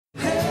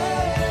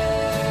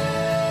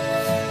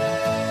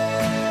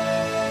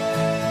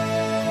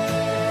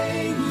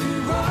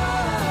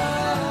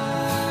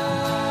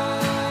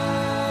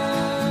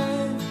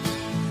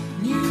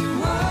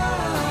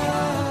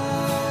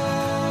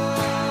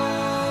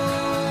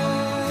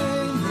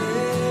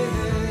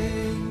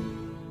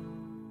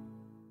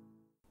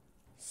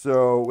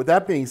So with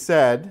that being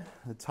said,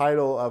 the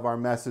title of our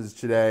message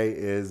today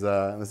is,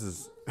 this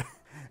is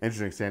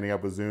interesting standing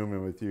up with Zoom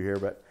and with you here,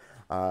 but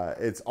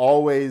it's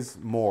always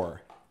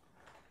more.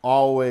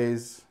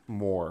 Always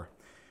more.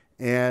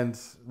 And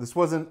this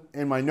wasn't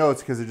in my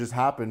notes because it just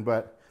happened,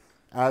 but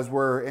as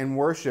we're in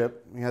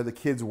worship, we have the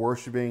kids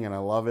worshiping, and I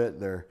love it.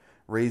 They're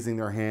raising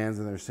their hands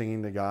and they're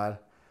singing to God.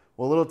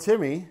 Well, little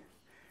Timmy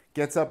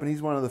gets up, and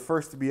he's one of the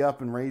first to be up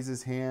and raise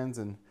his hands,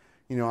 and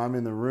I'm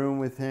in the room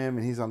with him,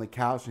 and he's on the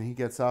couch, and he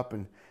gets up,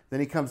 and then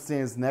he comes,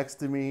 stands next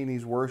to me, and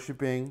he's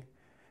worshiping,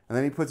 and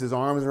then he puts his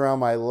arms around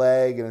my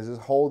leg, and is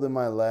just holding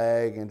my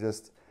leg, and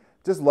just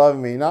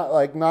loving me,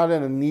 not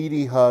in a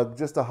needy hug,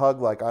 just a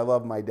hug like I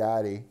love my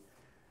daddy.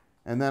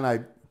 And then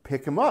I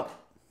pick him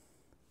up,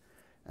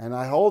 and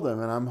I hold him,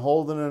 and I'm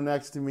holding him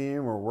next to me,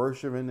 and we're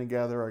worshiping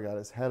together. I got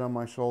his head on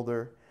my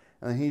shoulder,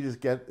 and then he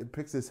just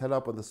picks his head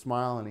up with a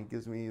smile, and he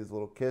gives me his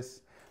little kiss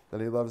that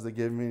he loves to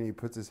give me, and he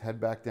puts his head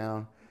back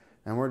down.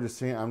 And we're just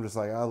singing. I'm just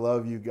like, I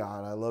love you,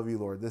 God. I love you,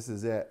 Lord. This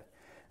is it.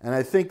 And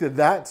I think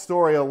that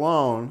story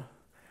alone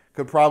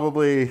could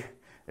probably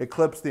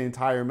eclipse the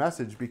entire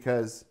message,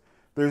 because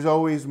there's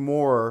always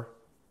more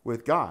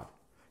with God.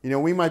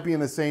 We might be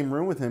in the same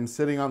room with him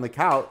sitting on the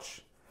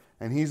couch,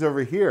 and he's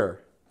over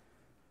here.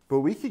 But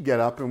we could get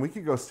up and we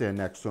could go stand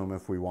next to him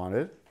if we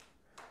wanted.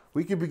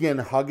 We could begin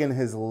hugging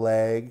his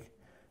leg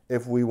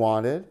if we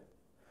wanted.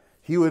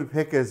 He would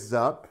pick us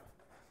up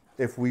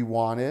if we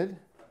wanted.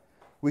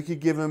 We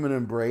could give him an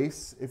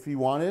embrace if he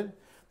wanted.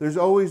 There's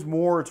always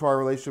more to our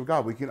relationship with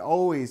God. We can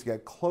always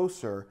get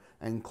closer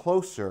and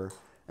closer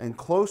and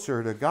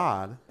closer to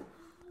God.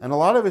 And a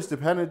lot of it's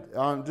dependent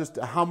on just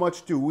how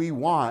much do we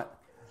want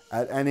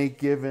at any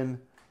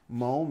given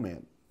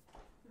moment.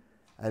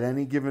 At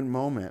any given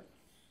moment.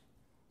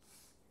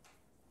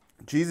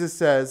 Jesus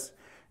says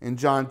in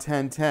John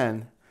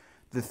 10:10,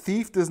 the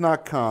thief does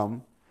not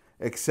come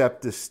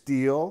except to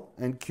steal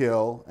and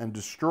kill and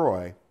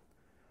destroy.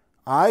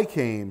 I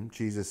came,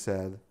 Jesus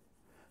said,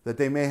 that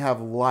they may have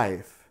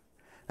life,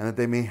 and that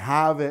they may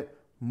have it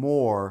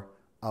more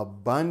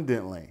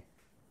abundantly.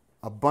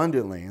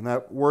 Abundantly. And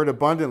that word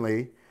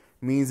abundantly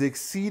means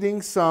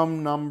exceeding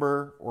some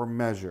number or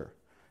measure.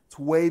 It's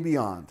way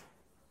beyond.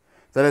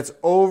 That it's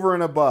over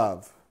and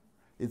above.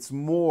 It's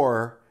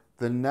more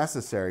than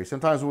necessary.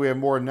 Sometimes when we have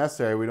more than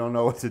necessary, we don't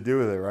know what to do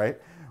with it, right?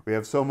 We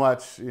have so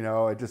much,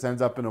 it just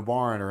ends up in a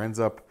barn or ends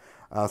up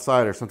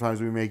outside, or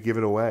sometimes we may give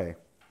it away.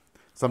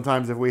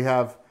 Sometimes when you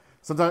go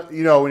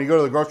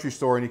to the grocery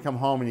store and you come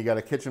home and you got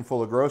a kitchen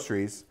full of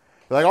groceries,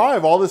 you're like, oh, I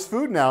have all this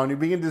food now, and you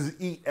begin to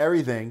eat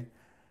everything,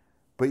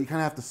 but you kind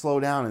of have to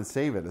slow down and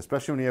save it,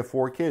 especially when you have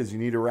 4 kids. You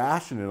need to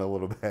ration it a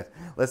little bit.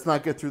 Let's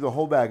not get through the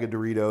whole bag of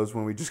Doritos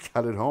when we just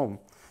got it home.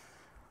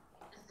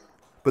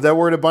 But that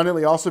word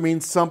abundantly also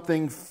means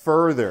something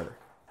further.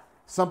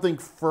 Something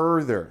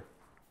further.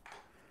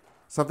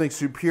 Something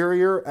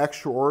superior,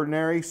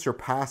 extraordinary,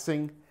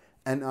 surpassing,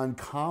 and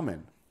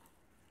uncommon.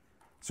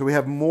 So we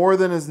have more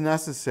than is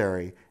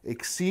necessary,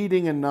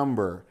 exceeding a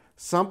number,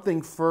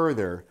 something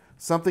further,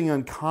 something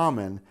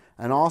uncommon,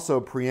 and also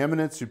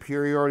preeminent,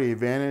 superiority,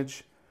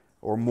 advantage,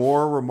 or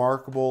more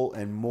remarkable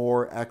and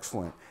more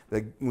excellent.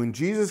 That when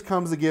Jesus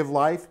comes to give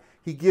life,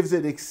 he gives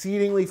it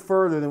exceedingly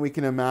further than we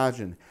can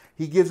imagine.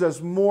 He gives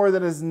us more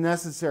than is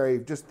necessary,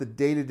 just the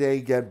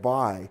day-to-day get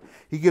by.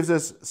 He gives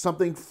us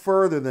something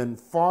farther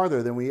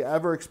than we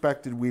ever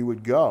expected we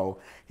would go.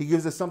 He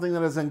gives us something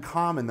that is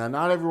uncommon, that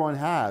not everyone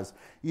has.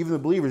 Even the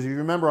believers, if you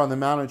remember on the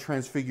Mount of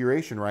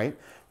Transfiguration, right?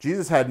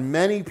 Jesus had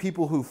many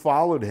people who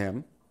followed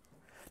him.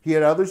 He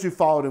had others who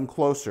followed him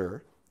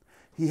closer.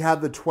 He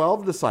had the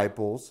 12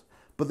 disciples,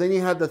 but then he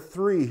had the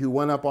 3 who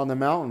went up on the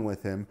mountain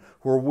with him,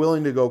 who were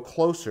willing to go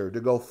closer, to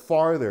go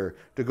farther,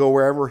 to go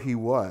wherever he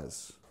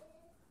was.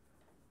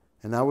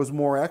 And that was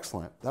more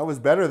excellent. That was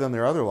better than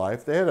their other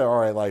life. They had an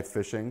all right life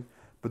fishing,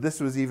 but this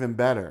was even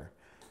better.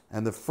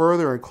 And the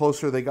further and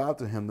closer they got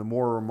to him, the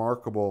more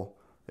remarkable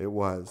it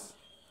was.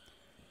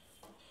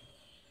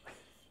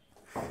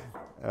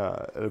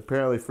 And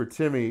apparently for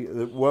Timmy,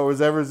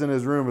 whatever's in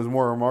his room is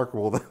more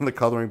remarkable than the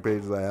coloring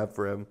pages I have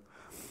for him.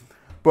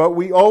 But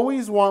we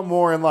always want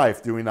more in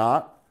life, do we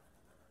not?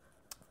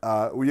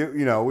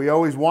 We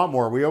always want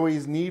more. We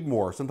always need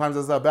more. Sometimes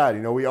that's not bad.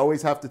 We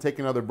always have to take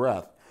another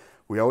breath.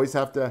 We always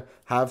have to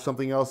have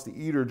something else to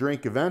eat or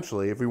drink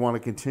eventually if we want to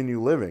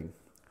continue living.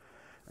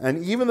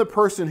 And even the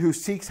person who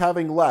seeks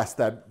having less,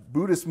 that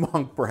Buddhist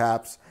monk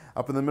perhaps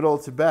up in the middle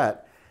of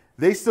Tibet,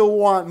 they still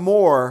want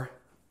more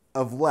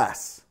of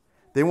less.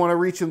 They want to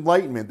reach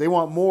enlightenment. They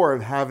want more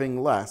of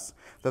having less.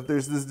 That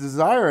there's this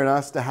desire in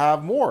us to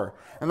have more.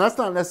 And that's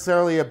not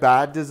necessarily a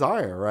bad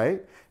desire,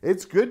 right?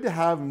 It's good to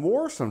have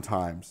more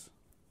sometimes.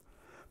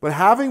 But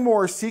having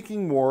more,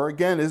 seeking more,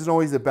 again, isn't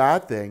always a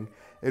bad thing.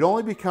 It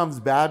only becomes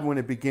bad when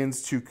it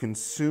begins to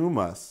consume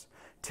us,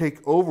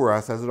 take over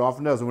us, as it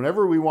often does. And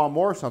whenever we want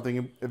more of something,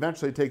 it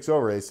eventually takes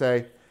over. They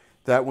say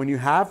that when you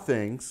have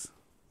things,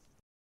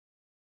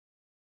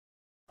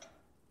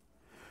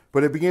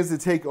 but it begins to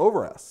take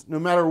over us. No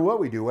matter what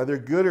we do, whether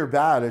good or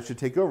bad, it should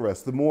take over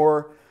us. The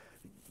more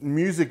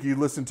music you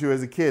listened to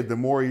as a kid, the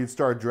more you'd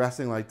start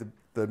dressing like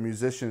the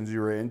musicians you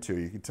were into.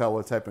 You can tell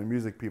what type of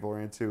music people are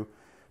into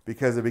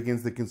because it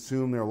begins to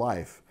consume their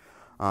life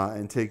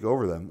and take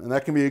over them. And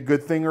that can be a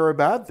good thing or a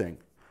bad thing.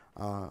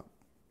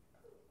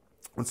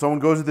 When someone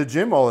goes to the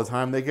gym all the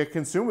time, they get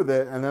consumed with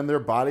it, and then their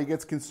body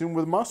gets consumed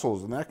with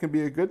muscles, and that can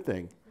be a good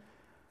thing.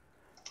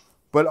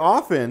 But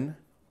often,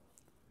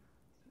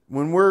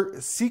 when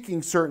we're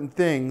seeking certain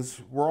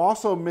things, we're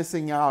also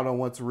missing out on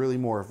what's really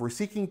more. If we're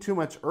seeking too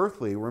much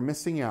earthly, we're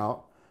missing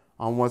out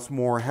on what's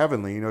more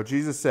heavenly. You know,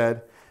 Jesus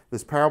said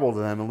this parable to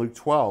them in Luke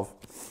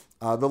 12.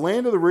 The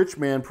land of the rich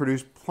man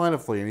produced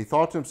plentifully, and he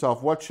thought to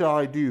himself, what shall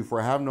I do, for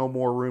I have no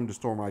more room to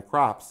store my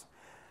crops?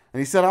 And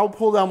he said, I will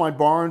pull down my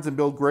barns and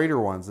build greater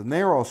ones, and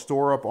there I'll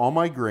store up all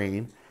my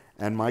grain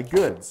and my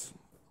goods.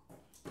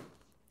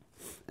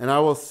 And I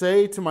will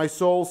say to my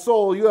soul,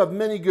 soul, you have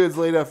many goods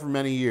laid up for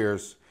many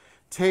years.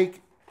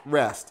 Take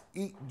rest,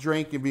 eat,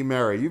 drink, and be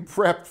merry. You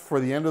prepped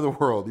for the end of the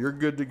world. You're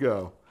good to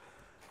go.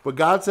 But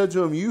God said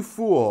to him, you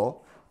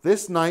fool,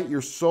 this night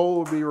your soul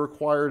will be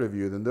required of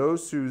you.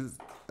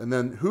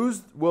 Then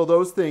whose will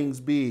those things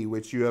be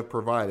which you have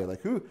provided?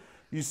 Like who?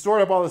 You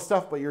stored up all this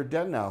stuff, but you're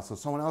dead now, so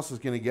someone else is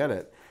going to get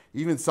it.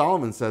 Even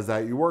Solomon says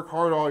that. You work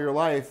hard all your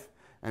life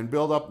and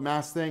build up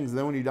mass things, and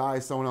then when you die,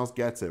 someone else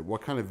gets it.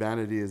 What kind of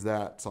vanity is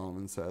that,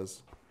 Solomon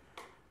says?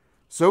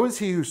 So is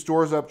he who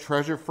stores up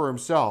treasure for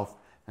himself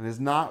and is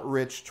not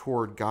rich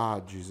toward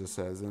God, Jesus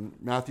says. In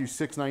Matthew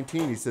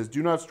 6:19, he says,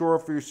 do not store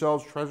up for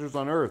yourselves treasures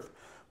on earth,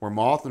 where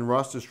moth and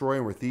rust destroy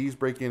and where thieves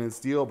break in and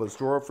steal, but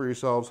store up for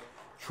yourselves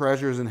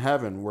treasures in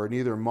heaven, where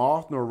neither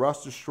moth nor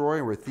rust destroy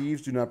and where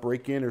thieves do not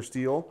break in or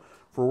steal.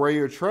 For where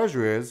your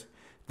treasure is,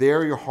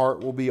 there your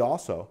heart will be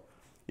also.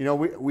 You know,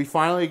 we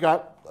finally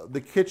got the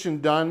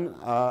kitchen done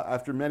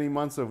after many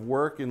months of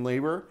work and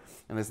labor,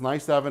 and it's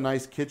nice to have a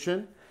nice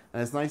kitchen,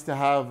 and it's nice to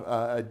have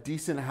a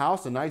decent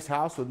house, a nice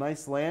house with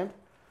nice land.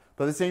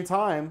 But at the same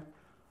time,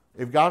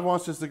 if God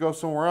wants us to go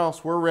somewhere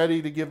else, we're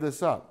ready to give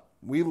this up.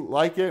 We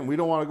like it, and we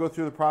don't want to go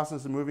through the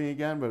process of moving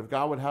again, but if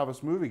God would have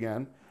us move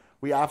again,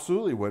 we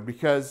absolutely would,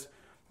 because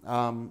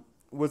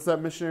what's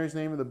that missionary's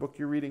name in the book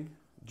you're reading?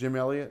 Jim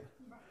Elliot?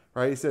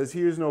 Right? He says,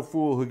 he is no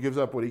fool who gives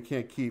up what he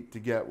can't keep to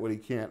get what he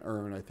can't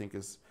earn, I think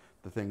is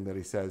the thing that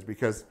he says.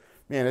 Because,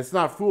 man, it's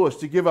not foolish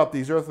to give up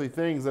these earthly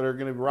things that are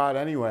going to rot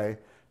anyway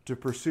to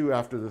pursue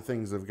after the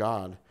things of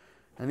God.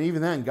 And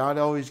even then, God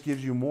always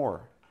gives you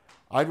more.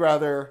 I'd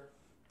rather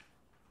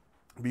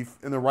be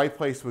in the right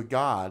place with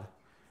God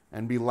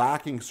and be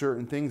lacking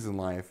certain things in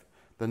life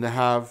than to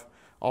have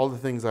all the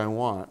things I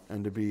want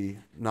and to be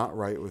not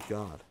right with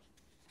God.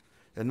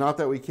 And not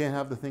that we can't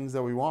have the things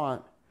that we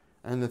want,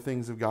 and the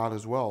things of God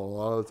as well. A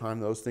lot of the time,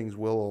 those things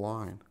will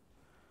align.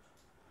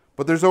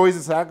 But there's always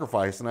a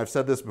sacrifice, and I've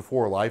said this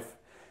before, life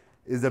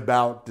is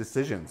about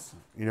decisions.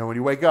 You know, when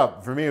you wake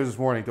up, for me it was this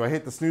morning, do I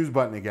hit the snooze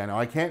button again? No,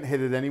 I can't hit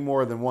it any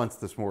more than once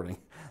this morning.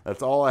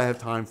 That's all I have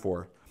time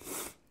for.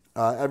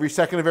 Every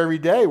second of every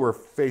day, we're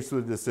faced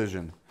with a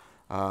decision.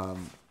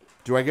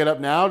 Do I get up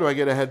now? Do I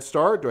get a head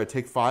start? Do I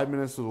take 5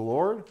 minutes with the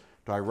Lord?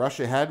 Do I rush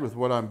ahead with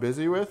what I'm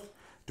busy with?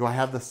 Do I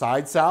have the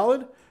side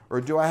salad? Or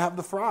do I have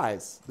the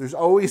fries? There's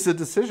always a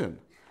decision.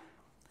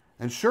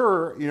 And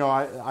sure, you know,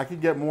 I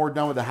could get more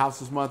done with the house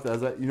this month.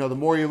 You know, the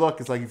more you look,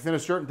 it's like you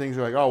finish certain things,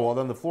 you're like, oh, well,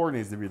 then the floor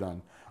needs to be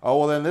done. Oh,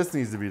 well, then this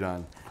needs to be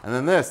done. And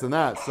then this and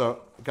that.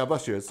 So, God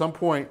bless you. At some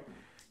point,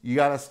 you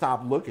got to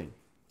stop looking.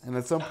 And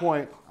at some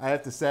point, I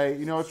have to say,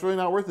 you know, it's really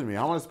not worth it to me.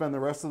 I want to spend the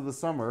rest of the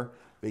summer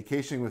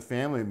vacationing with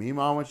family. Me,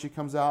 Mom, when she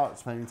comes out,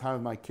 spending time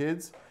with my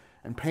kids.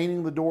 And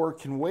painting the door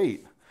can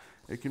wait.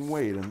 It can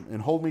wait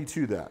and hold me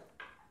to that.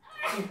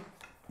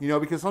 You know,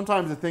 because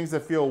sometimes the things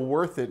that feel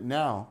worth it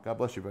now, God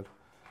bless you, bud,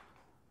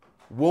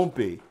 won't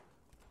be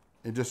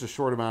in just a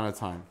short amount of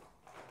time.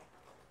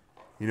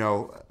 You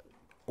know,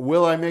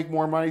 will I make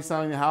more money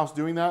selling the house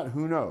doing that?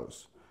 Who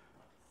knows?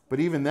 But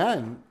even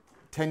then,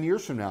 10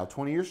 years from now,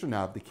 20 years from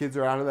now, if the kids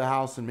are out of the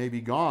house and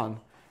maybe gone,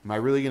 am I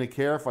really going to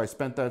care if I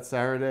spent that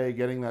Saturday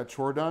getting that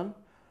chore done?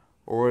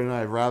 Or would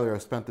I rather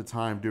have spent the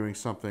time doing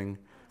something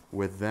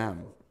with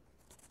them?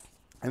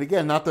 And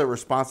again, not that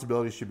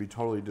responsibility should be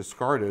totally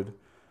discarded,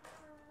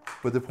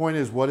 but the point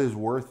is, what is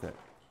worth it?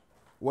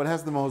 What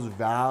has the most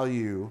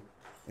value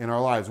in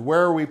our lives?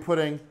 Where are we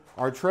putting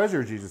our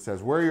treasure, Jesus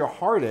says? Where your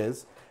heart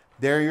is,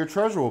 there your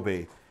treasure will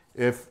be.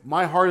 If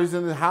my heart is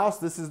in the house,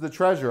 this is the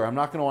treasure. I'm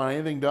not going to want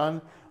anything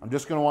done. I'm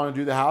just going to want to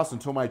do the house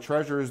until my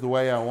treasure is the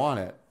way I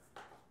want it.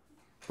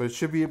 But it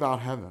should be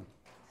about heaven.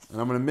 And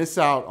I'm going to miss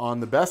out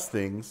on the best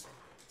things,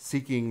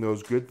 seeking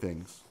those good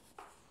things.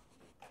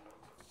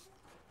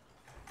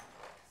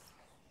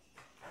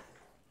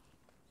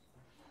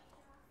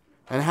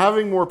 And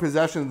having more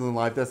possessions in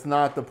life, that's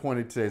not the point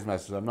of today's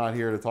message. I'm not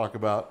here to talk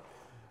about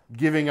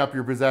giving up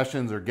your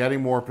possessions or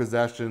getting more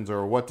possessions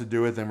or what to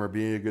do with them or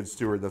being a good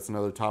steward. That's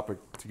another topic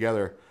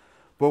together.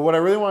 But what I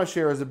really want to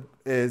share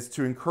is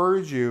to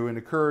encourage you and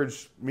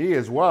encourage me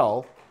as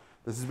well.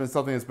 This has been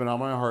something that's been on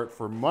my heart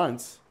for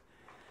months.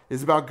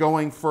 Is about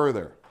going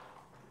further,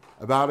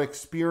 about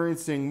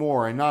experiencing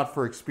more, and not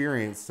for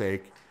experience's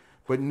sake,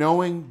 but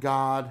knowing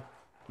God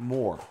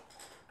more,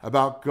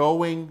 about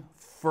going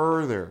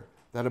further,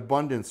 that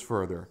abundance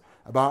further,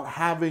 about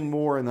having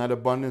more in that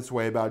abundance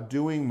way, about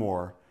doing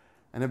more,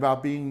 and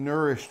about being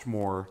nourished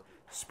more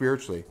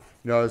spiritually.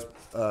 You know, I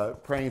was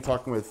praying and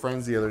talking with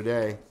friends the other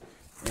day,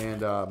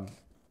 and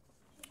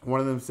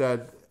one of them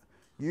said,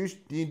 you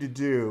need to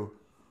do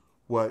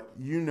what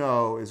you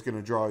know is going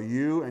to draw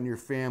you and your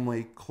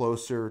family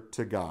closer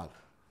to God.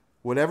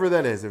 Whatever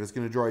that is, if it's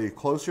going to draw you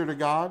closer to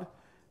God,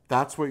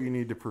 that's what you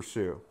need to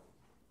pursue.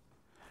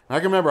 And I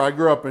can remember I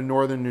grew up in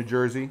northern New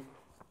Jersey.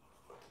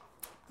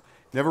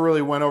 Never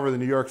really went over the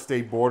New York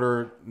State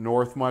border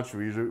north much.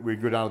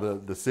 We'd go down to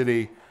the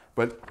city.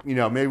 But, you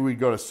know, maybe we'd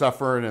go to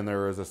Suffern and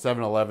there was a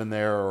 7-Eleven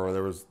there, or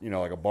there was, you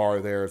know, like a bar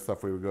there,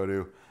 stuff we would go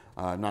to.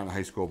 Not in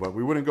high school, but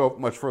we wouldn't go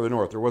much further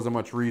north. There wasn't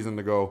much reason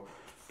to go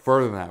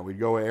further than that. We'd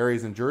go to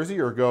areas in Jersey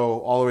or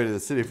go all the way to the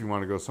city if you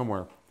want to go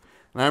somewhere.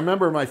 And I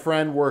remember my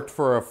friend worked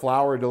for a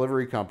flower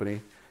delivery company,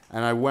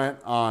 and I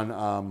went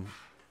on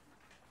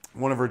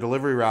one of her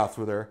delivery routes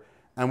with her,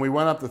 and we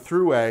went up the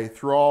thruway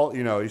through all,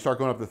 you know, you start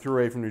going up the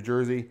thruway from New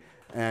Jersey,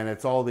 and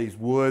it's all these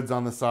woods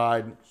on the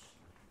side.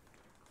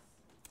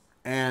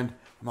 And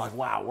I'm like,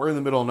 wow, we're in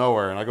the middle of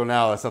nowhere. And I go,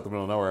 no, that's not the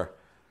middle of nowhere.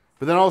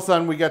 But then all of a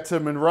sudden we get to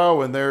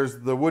Monroe and there's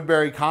the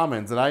Woodbury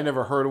Commons. And I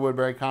never heard of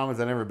Woodbury Commons.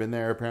 I'd never been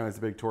there. Apparently it's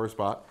a big tourist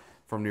spot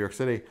from New York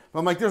City. But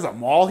I'm like, there's a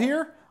mall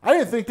here? I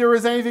didn't think there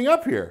was anything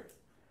up here.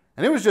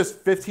 And it was just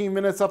 15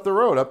 minutes up the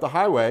road, up the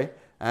highway.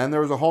 And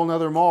there was a whole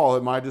nother mall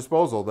at my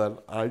disposal that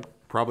I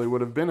probably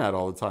would have been at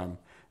all the time.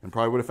 And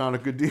probably would have found a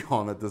good deal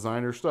on that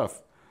designer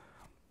stuff.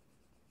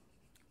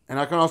 And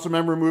I can also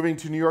remember moving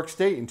to New York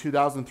State in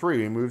 2003.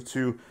 We moved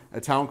to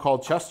a town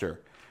called Chester.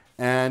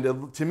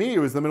 And to me, it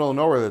was the middle of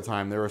nowhere at the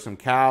time. There were some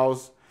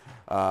cows,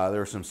 there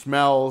were some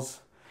smells.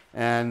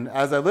 And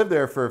as I lived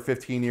there for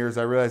 15 years,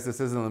 I realized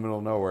this isn't in the middle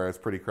of nowhere. It's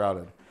pretty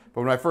crowded.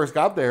 But when I first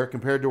got there,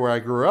 compared to where I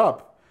grew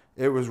up,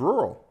 it was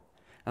rural.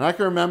 And I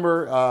can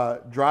remember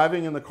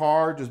driving in the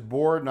car, just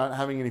bored, not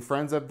having any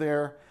friends up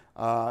there,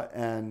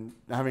 and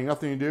having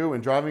nothing to do,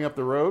 and driving up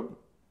the road.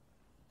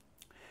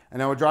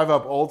 And I would drive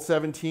up Old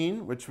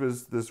 17, which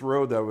was this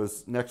road that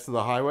was next to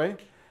the highway,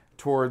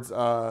 towards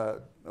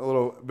a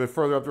little bit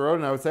further up the road.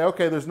 And I would say,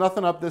 okay, there's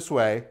nothing up this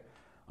way.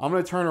 I'm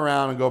going to turn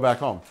around and go back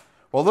home.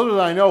 Well, little did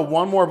I know,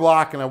 one more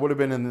block and I would have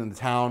been in the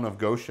town of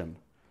Goshen.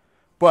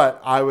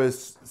 But I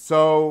was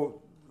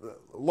so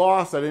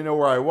lost. I didn't know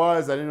where I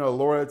was. I didn't know the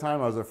Lord at the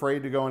time. I was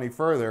afraid to go any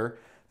further.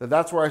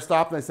 That's where I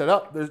stopped and I said,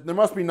 oh, there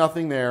must be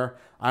nothing there.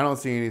 I don't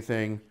see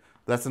anything.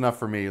 That's enough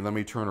for me. Let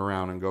me turn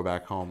around and go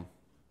back home.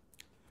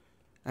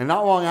 And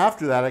not long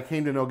after that, I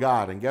came to know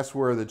God. And guess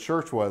where the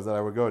church was that I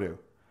would go to?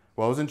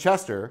 Well, it was in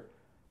Chester,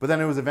 but then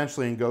it was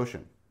eventually in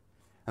Goshen.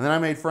 And then I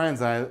made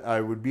friends.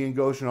 I would be in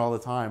Goshen all the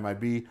time.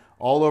 I'd be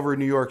all over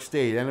New York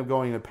State. Ended up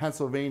going to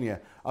Pennsylvania,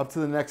 up to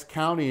the next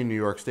county in New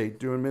York State,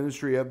 doing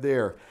ministry up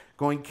there,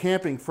 going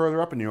camping further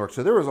up in New York.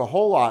 So there was a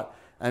whole lot,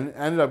 and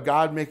ended up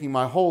God making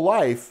my whole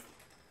life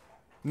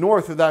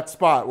north of that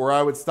spot where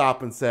I would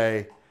stop and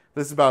say,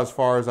 this is about as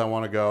far as I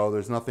want to go.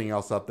 There's nothing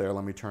else up there.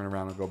 Let me turn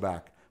around and go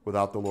back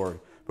without the Lord.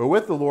 But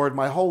with the Lord,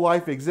 my whole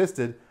life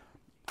existed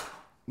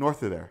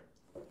north of there.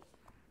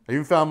 I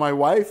even found my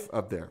wife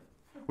up there.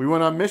 We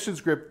went on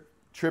missions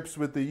trips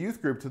with the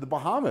youth group to the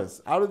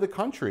Bahamas, out of the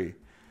country.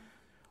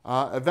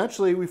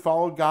 Eventually, we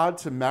followed God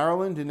to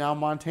Maryland and now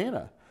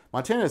Montana.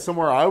 Montana is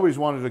somewhere I always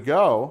wanted to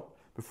go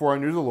before I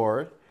knew the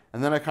Lord.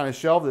 And then I kind of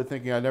shelved it,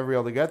 thinking I'd never be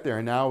able to get there.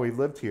 And now we've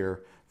lived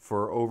here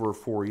for over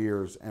 4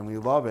 years, and we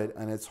love it,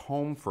 and it's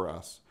home for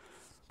us.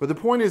 But the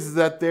point is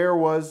that there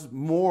was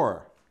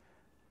more.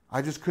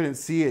 I just couldn't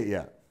see it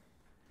yet.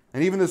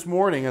 And even this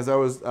morning, as I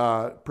was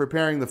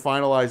preparing the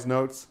finalized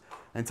notes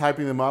and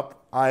typing them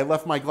up, I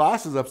left my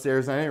glasses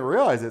upstairs and I didn't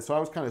realize it. So I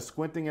was kind of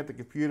squinting at the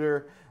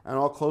computer and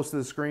all close to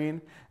the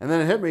screen. And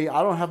then it hit me,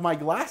 I don't have my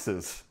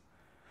glasses.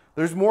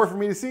 There's more for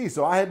me to see.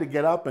 So I had to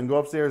get up and go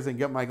upstairs and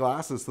get my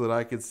glasses so that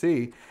I could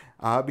see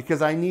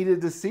because I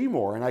needed to see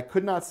more. And I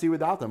could not see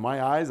without them.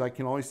 My eyes, I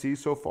can only see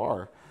so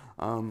far.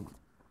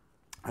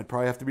 I'd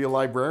probably have to be a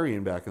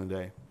librarian back in the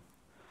day.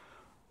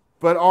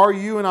 But are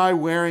you and I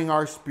wearing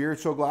our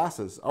spiritual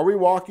glasses? Are we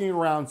walking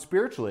around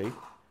spiritually,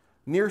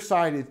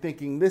 nearsighted,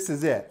 thinking this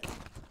is it?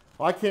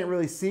 Well, I can't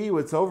really see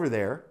what's over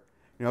there.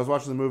 You know, I was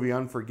watching the movie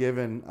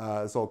Unforgiven,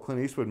 this old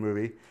Clint Eastwood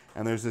movie,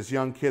 and there's this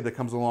young kid that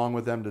comes along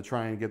with them to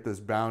try and get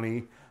this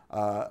bounty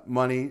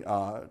money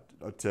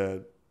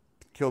to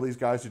kill these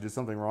guys who did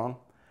something wrong.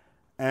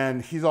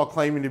 And he's all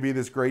claiming to be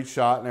this great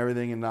shot and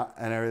everything and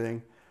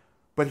everything,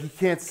 but he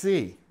can't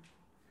see.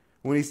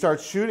 When he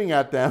starts shooting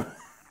at them,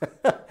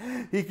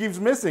 he keeps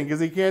missing because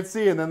he can't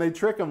see, and then they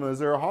trick him as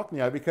they're a hawk in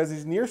the eye because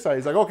he's nearsighted.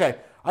 He's like, okay,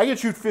 I can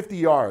shoot 50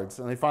 yards,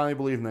 and they finally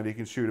believe him that he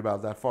can shoot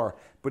about that far.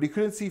 But he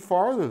couldn't see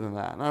farther than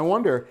that. And I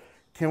wonder,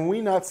 can we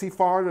not see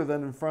farther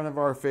than in front of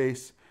our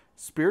face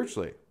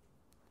spiritually?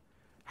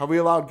 Have we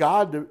allowed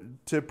God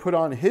to put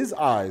on his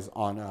eyes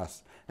on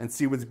us and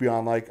see what's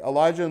beyond? Like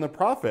Elijah and the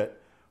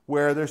prophet,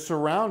 where they're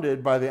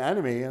surrounded by the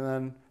enemy, and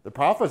then the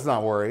prophet's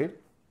not worried,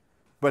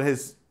 but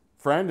his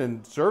friend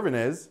and servant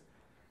is.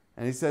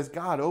 And he says,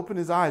 God, open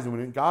his eyes. And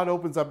when God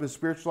opens up his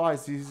spiritual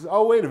eyes, he says,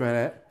 oh, wait a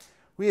minute.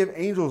 We have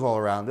angels all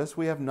around us.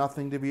 We have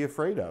nothing to be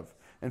afraid of.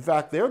 In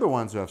fact, they're the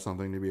ones who have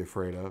something to be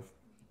afraid of.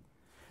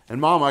 And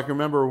Mom, I can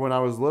remember when I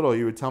was little,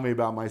 you would tell me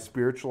about my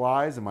spiritual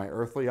eyes and my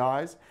earthly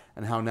eyes,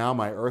 and how now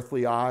my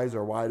earthly eyes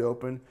are wide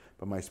open,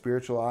 but my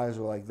spiritual eyes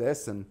are like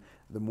this. And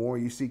the more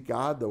you seek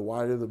God, the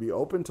wider they'll be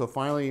open, till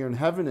finally you're in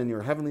heaven and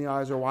your heavenly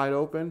eyes are wide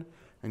open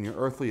and your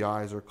earthly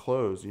eyes are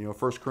closed. 1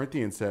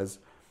 Corinthians says,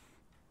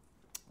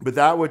 but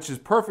that which is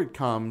perfect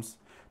comes,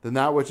 then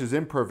that which is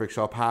imperfect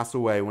shall pass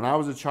away. When I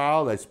was a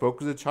child, I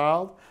spoke as a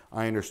child,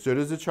 I understood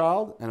as a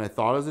child, and I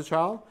thought as a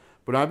child.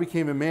 But when I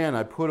became a man,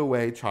 I put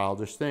away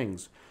childish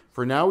things.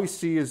 For now we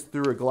see as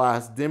through a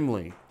glass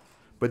dimly,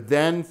 but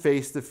then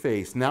face to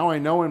face. Now I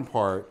know in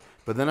part,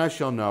 but then I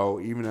shall know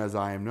even as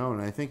I am known.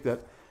 And I think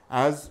that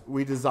as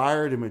we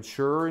desire to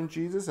mature in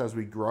Jesus, as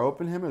we grow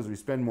up in him, as we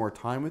spend more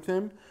time with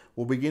him,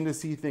 we'll begin to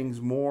see things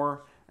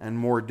more and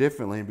more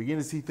differently, and begin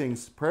to see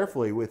things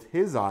prayerfully with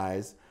his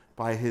eyes,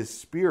 by his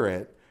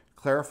Spirit,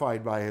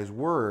 clarified by his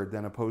word,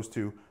 than opposed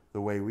to the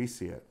way we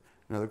see it.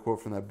 Another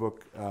quote from that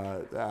book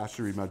that I asked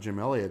you to read about Jim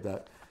Elliott,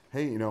 that,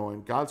 hey,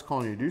 when God's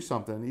calling you to do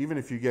something, even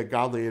if you get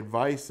godly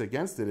advice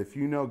against it, if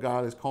you know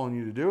God is calling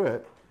you to do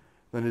it,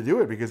 then to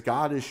do it, because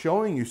God is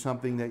showing you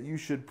something that you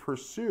should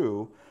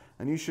pursue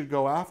and you should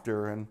go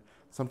after. And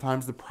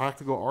sometimes the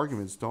practical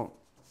arguments don't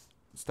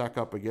stack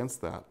up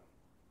against that.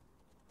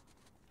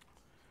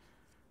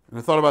 And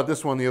I thought about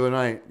this one the other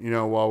night,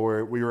 while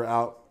we were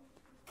out.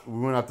 We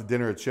went out to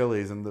dinner at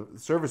Chili's, and the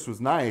service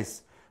was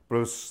nice, but it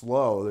was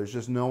slow. There's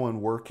just no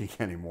one working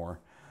anymore.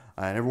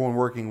 And everyone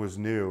working was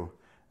new.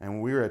 And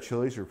when we were at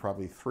Chili's for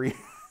probably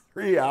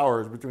three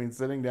hours between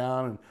sitting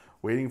down and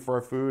waiting for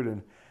our food.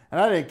 And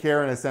I didn't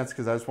care in a sense,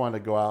 because I just wanted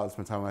to go out and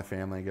spend time with my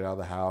family and get out of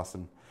the house.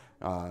 And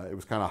it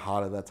was kind of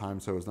hot at that time,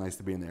 so it was nice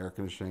to be in the air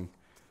conditioning.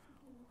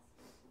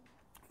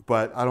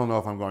 But I don't know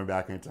if I'm going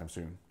back anytime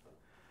soon.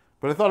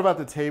 But I thought about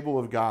the table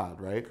of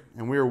God, right?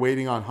 And we were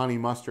waiting on honey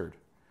mustard.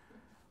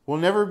 We'll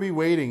never be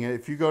waiting.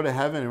 If you go to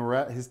heaven and we're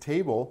at his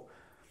table,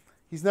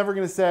 he's never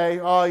going to say,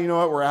 oh, you know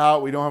what, we're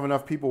out. We don't have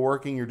enough people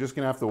working. You're just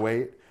going to have to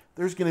wait.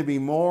 There's going to be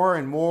more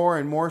and more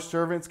and more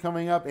servants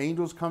coming up,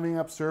 angels coming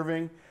up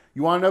serving.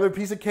 You want another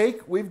piece of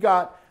cake? We've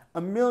got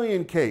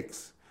 1,000,000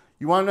 cakes.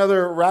 You want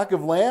another rack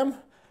of lamb?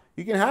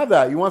 You can have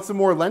that. You want some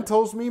more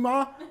lentils,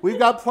 Mima? We've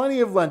got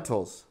plenty of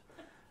lentils.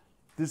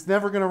 It's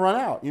never going to run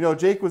out.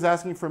 Jake was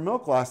asking for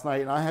milk last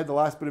night, and I had the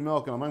last bit of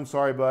milk, and I'm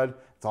sorry, bud.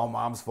 It's all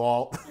Mom's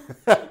fault.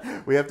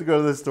 We have to go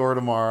to the store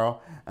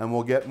tomorrow, and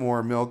we'll get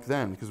more milk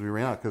then, because we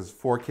ran out. Because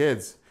 4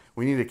 kids,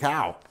 we need a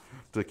cow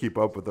to keep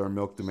up with our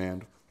milk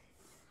demand.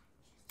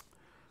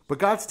 But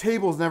God's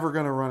table is never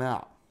going to run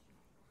out.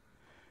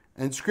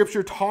 And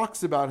Scripture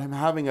talks about him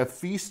having a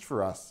feast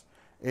for us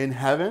in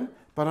heaven,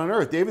 but on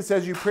earth. David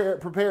says, you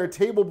prepare a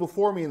table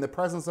before me in the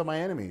presence of my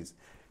enemies.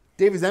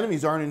 David's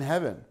enemies aren't in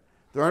heaven.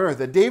 They're on earth.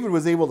 That David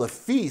was able to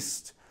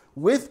feast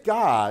with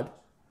God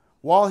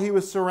while he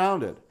was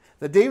surrounded.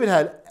 That David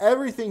had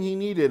everything he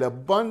needed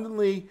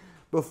abundantly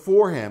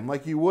before him,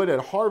 like you would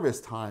at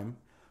harvest time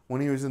when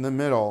he was in the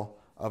middle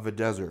of a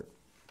desert.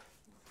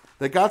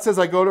 That God says,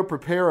 I go to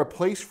prepare a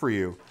place for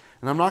you,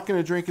 and I'm not going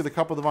to drink of the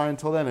cup of the vine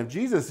until then. If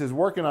Jesus is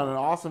working on an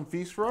awesome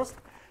feast for us,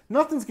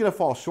 nothing's going to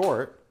fall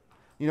short.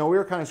 We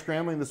were kind of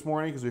scrambling this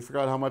morning because we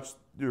forgot how much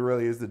there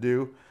really is to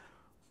do.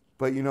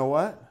 But you know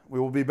what? We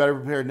will be better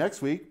prepared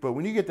next week. But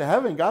when you get to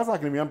heaven, God's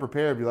not going to be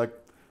unprepared. Be like,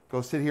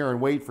 go sit here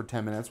and wait for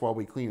 10 minutes while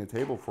we clean a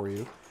table for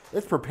you.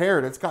 It's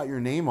prepared. It's got your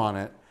name on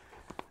it.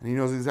 And he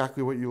knows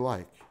exactly what you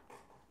like.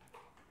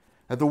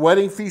 At the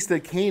wedding feast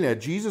at Cana,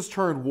 Jesus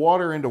turned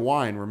water into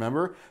wine.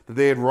 Remember that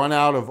they had run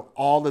out of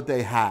all that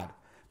they had.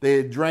 They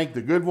had drank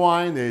the good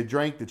wine. They had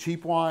drank the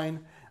cheap wine.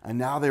 And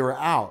now they were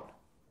out.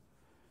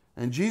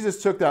 And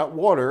Jesus took that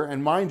water,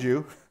 and mind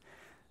you,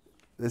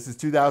 this is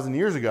 2,000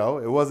 years ago.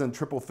 It wasn't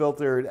triple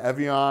filtered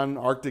Evian,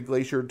 Arctic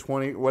Glacier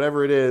 20,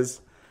 whatever it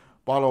is,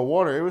 bottle of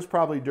water. It was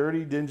probably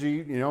dirty,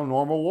 dingy,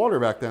 normal water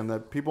back then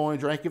that people only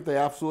drank if they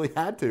absolutely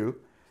had to.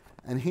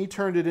 And he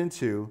turned it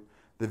into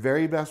the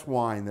very best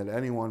wine that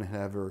anyone had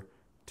ever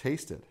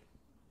tasted.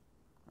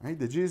 Right?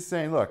 The Jesus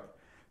saying, look,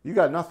 you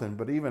got nothing,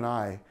 but even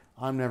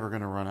I'm never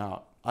going to run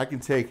out. I can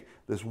take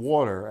this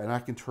water and I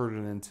can turn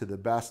it into the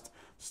best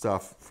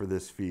stuff for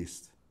this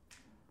feast.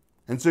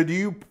 And so do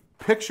you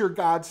picture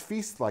God's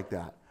feast like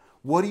that?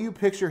 What do you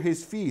picture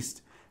his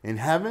feast in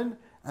heaven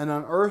and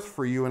on earth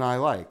for you and I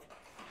like?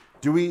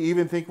 Do we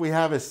even think we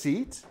have a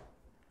seat?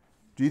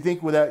 Do you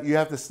think that you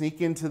have to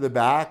sneak into the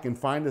back and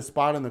find a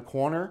spot in the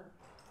corner?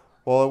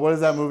 Well, what is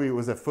that movie?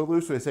 Was it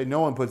Footloose? Where they say no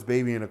one puts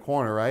baby in a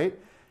corner, right?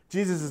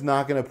 Jesus is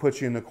not going to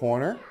put you in the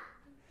corner.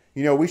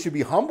 We should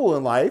be humble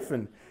in life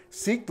and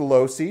seek the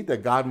low seat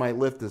that God might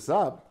lift us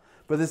up.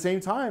 But at the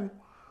same time,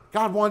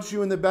 God wants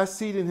you in the best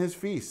seat in his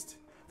feast.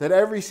 That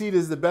every seat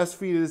is the best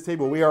seat at his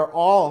table. We are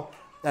all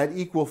at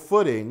equal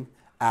footing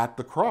at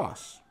the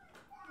cross.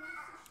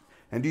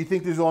 And do you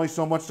think there's only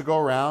so much to go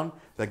around?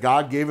 That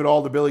God gave it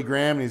all to Billy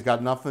Graham and he's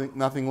got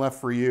nothing left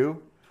for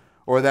you?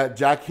 Or that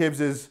Jack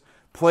Hibbs'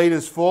 plate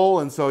is full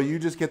and so you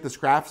just get the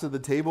scraps of the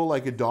table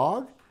like a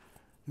dog?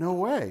 No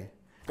way.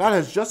 God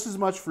has just as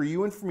much for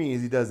you and for me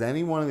as he does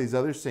any one of these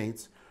other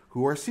saints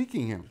who are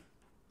seeking him.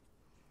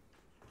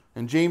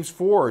 In James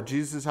 4,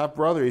 Jesus'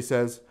 half-brother, he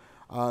says,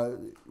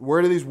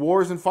 where do these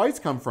wars and fights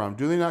come from?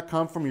 Do they not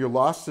come from your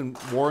lust and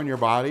war in your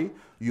body?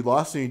 You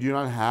lust and you do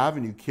not have,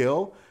 and you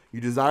kill. You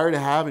desire to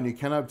have and you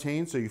cannot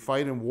obtain, so you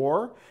fight in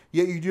war.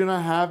 Yet you do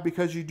not have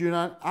because you do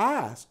not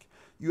ask.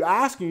 You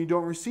ask and you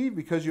don't receive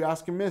because you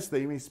ask amiss, that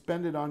you may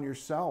spend it on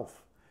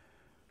yourself.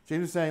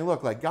 James is saying,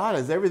 look, like God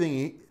has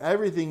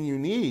everything you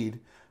need,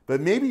 but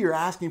maybe you're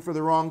asking for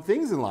the wrong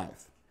things in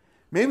life.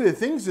 Maybe the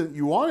things that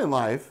you want in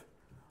life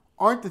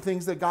aren't the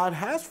things that God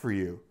has for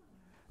you.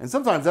 And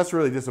sometimes that's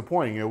really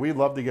disappointing. You know, we'd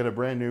love to get a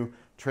brand new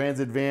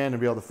transit van and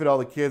be able to fit all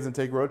the kids and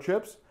take road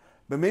trips,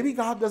 but maybe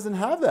God doesn't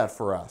have that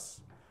for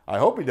us. I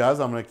hope he does.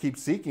 I'm going to keep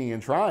seeking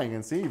and trying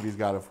and see if he's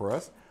got it for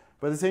us.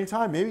 But at the same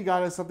time, maybe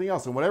God has something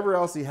else. And whatever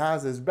else he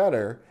has is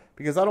better,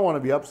 because I don't want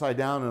to be upside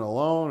down and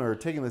alone or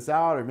taking this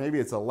out, or maybe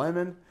it's a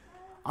lemon.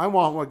 I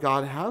want what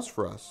God has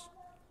for us.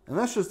 And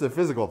that's just a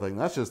physical thing.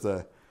 That's just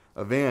a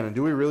van. And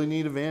do we really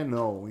need a van?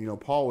 No. You know,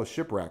 Paul was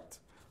shipwrecked.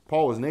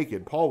 Paul was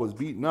naked. Paul was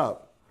beaten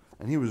up.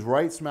 And he was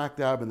right smack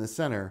dab in the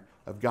center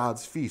of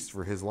God's feast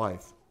for his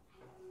life.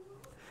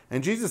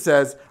 And Jesus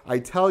says, I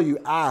tell you,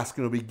 ask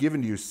and it will be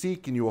given to you.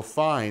 Seek and you will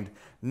find.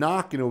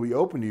 Knock and it will be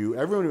opened to you.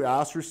 Everyone who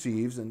asks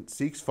receives, and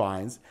seeks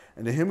finds.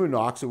 And to him who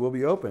knocks it will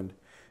be opened.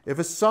 If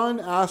a son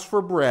asks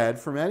for bread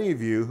from any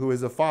of you who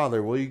is a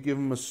father, will you give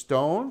him a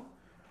stone?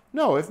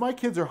 No, if my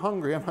kids are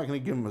hungry, I'm not going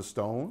to give them a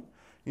stone.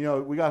 You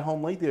know, we got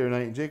home late the other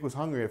night and Jake was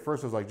hungry. At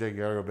first I was like, Jake,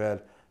 you got to go to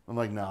bed. I'm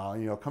like, no,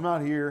 you know, come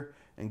out here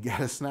and get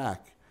a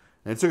snack.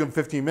 And it took him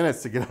 15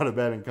 minutes to get out of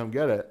bed and come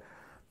get it.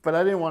 But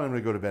I didn't want him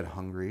to go to bed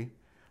hungry.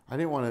 I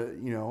didn't want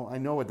to, you know, I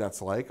know what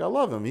that's like. I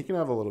love him. He can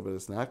have a little bit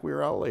of snack. We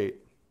were out late.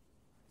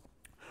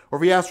 Or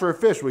if he asks for a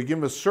fish, will you give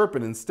him a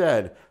serpent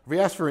instead? If he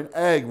asks for an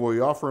egg, will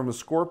you offer him a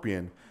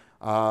scorpion?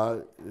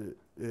 Or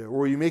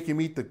will you make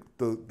him eat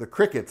the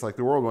crickets like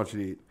the world wants you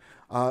to eat?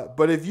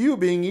 But if you,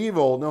 being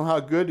evil, know how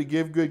good to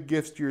give good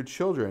gifts to your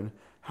children,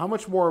 how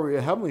much more will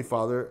your Heavenly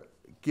Father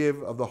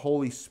give of the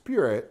Holy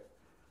Spirit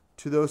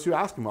to those who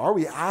ask him? Are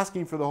we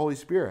asking for the Holy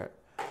Spirit?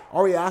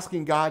 Are we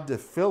asking God to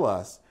fill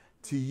us,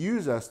 to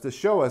use us, to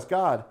show us,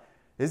 God,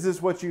 is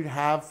this what you'd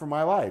have for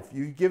my life?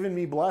 You've given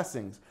me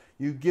blessings.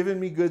 You've given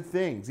me good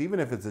things, even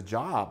if it's a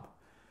job.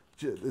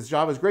 This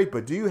job is great,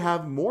 but do you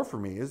have more for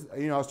me?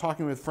 You know, I was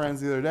talking with friends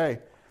the other day,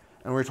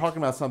 and we were talking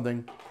about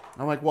something.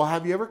 I'm like, well,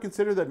 have you ever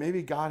considered that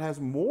maybe God has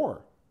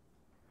more?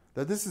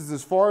 That this is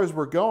as far as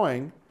we're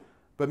going,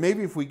 but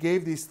maybe if we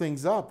gave these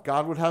things up,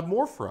 God would have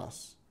more for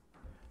us.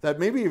 That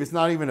maybe it's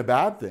not even a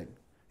bad thing.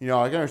 You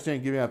know, I can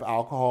understand giving up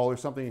alcohol or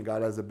something and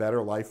God has a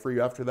better life for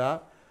you after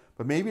that.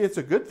 But maybe it's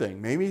a good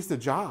thing. Maybe it's the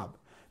job.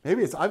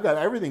 Maybe it's, I've got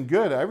everything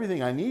good,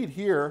 everything I need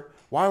here.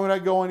 Why would I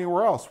go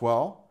anywhere else?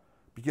 Well,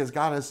 because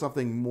God has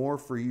something more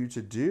for you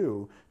to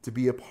do, to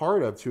be a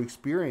part of, to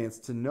experience,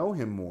 to know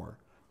him more.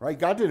 Right?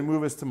 God didn't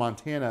move us to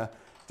Montana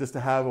just to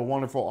have a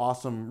wonderful,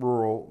 awesome,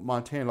 rural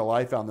Montana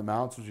life out in the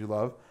mountains, which you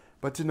love,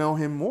 but to know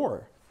him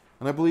more.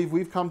 And I believe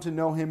we've come to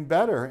know him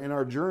better in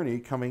our journey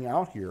coming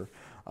out here.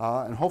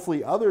 And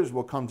hopefully others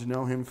will come to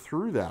know him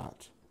through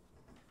that.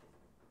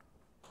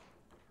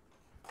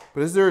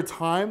 But is there a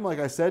time, like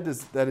I said,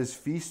 that his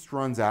feast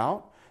runs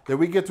out? That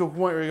we get to a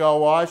point where we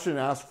go, well, I shouldn't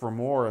ask for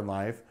more in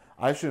life.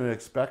 I shouldn't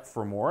expect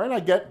for more. And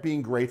I get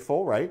being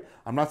grateful, right?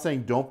 I'm not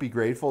saying don't be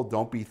grateful,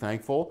 don't be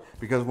thankful.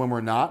 Because when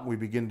we're not, we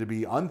begin to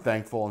be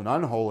unthankful and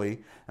unholy.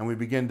 And we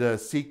begin to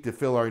seek to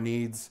fill our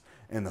needs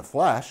in the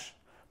flesh.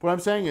 What I'm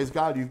saying is,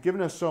 God, you've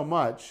given us so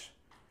much.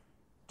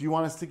 Do you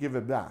want us to give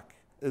it back?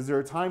 Is there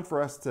a time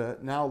for us to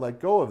now let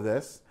go of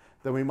this,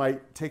 that we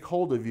might take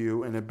hold of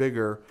you in a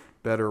bigger,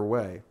 better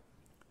way?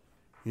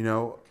 You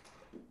know,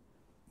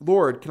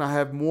 Lord, can I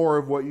have more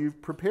of what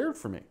you've prepared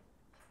for me?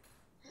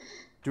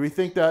 Do we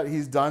think that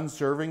he's done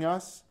serving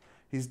us?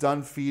 He's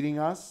done feeding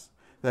us?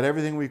 That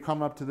everything we've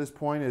come up to this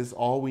point is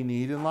all we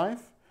need in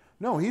life?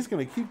 No, he's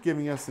going to keep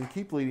giving us and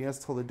keep leading us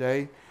till the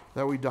day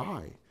that we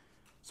die.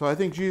 So I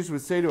think Jesus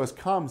would say to us,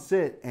 come,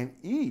 sit, and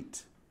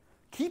eat.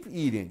 Keep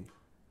eating.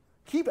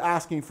 Keep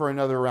asking for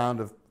another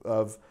round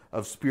of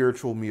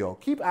spiritual meal.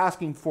 Keep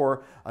asking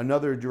for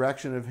another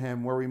direction of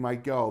him where we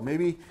might go.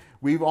 Maybe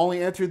we've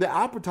only entered the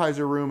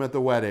appetizer room at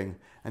the wedding,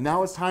 and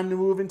now it's time to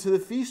move into the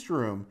feast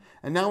room.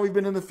 And now we've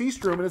been in the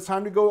feast room, and it's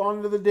time to go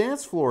onto the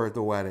dance floor at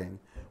the wedding.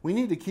 We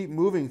need to keep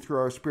moving through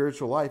our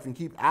spiritual life and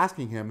keep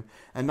asking him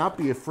and not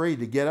be afraid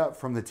to get up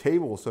from the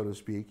table, so to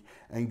speak,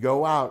 and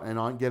go out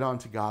and get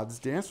onto God's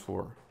dance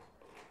floor.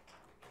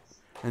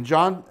 In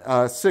John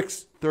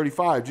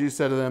 6:35, Jesus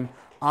said to them,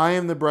 I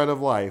am the bread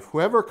of life.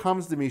 Whoever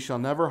comes to me shall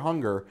never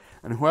hunger,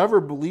 and whoever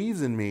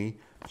believes in me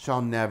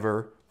shall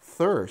never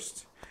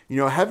thirst. You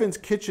know, heaven's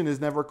kitchen is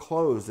never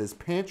closed. His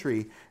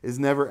pantry is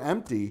never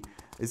empty.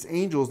 His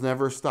angels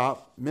never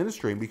stop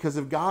ministering. Because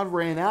if God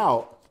ran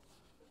out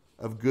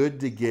of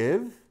good to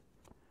give,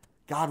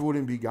 God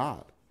wouldn't be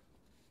God.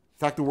 In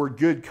fact, the word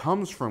good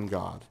comes from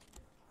God.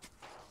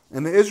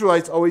 And the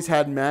Israelites always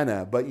had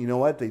manna, but you know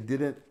what? They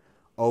didn't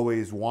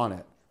always want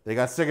it. They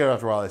got sick of it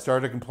after a while. They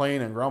started to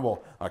complain and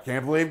grumble. I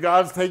can't believe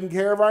God's taking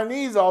care of our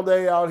needs all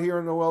day out here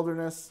in the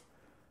wilderness.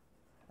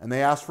 And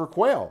they asked for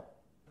quail.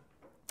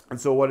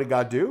 And so what did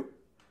God do?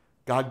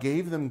 God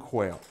gave them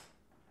quail.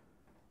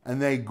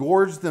 And they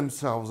gorged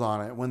themselves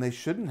on it when they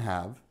shouldn't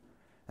have.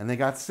 And they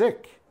got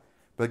sick.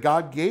 But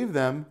God gave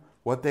them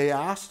what they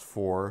asked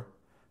for.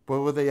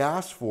 But what they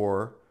asked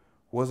for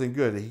wasn't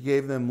good. He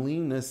gave them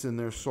leanness in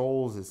their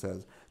souls, it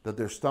says. That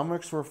their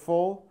stomachs were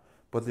full,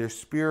 but their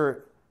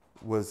spirit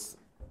was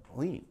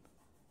lean.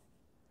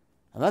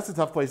 And that's a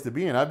tough place to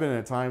be in. I've been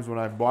in times when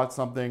I bought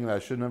something that I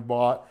shouldn't have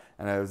bought,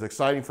 and it was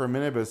exciting for a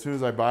minute, but as soon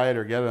as I buy it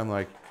or get it, I'm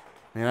like,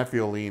 man, I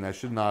feel lean. I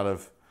should not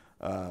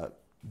have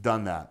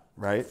done that,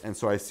 right? And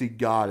so I seek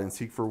God and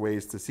seek for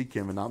ways to seek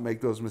Him and not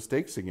make those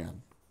mistakes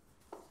again.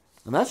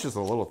 And that's just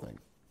a little thing.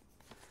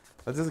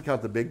 That doesn't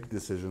count the big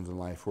decisions in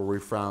life where we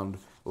found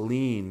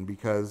lean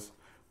because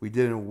we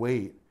didn't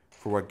wait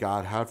for what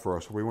God had for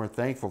us, or we weren't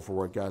thankful for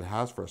what God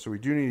has for us. So we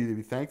do need to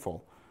be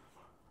thankful.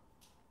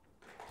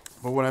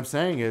 But what I'm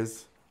saying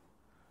is,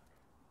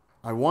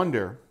 I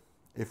wonder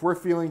if we're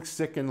feeling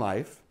sick in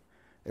life,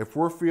 if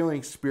we're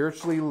feeling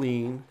spiritually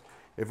lean,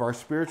 if our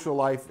spiritual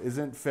life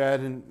isn't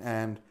fed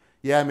and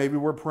yeah, maybe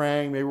we're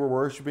praying, maybe we're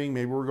worshiping,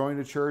 maybe we're going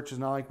to church. It's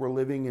not like we're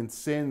living in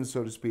sin,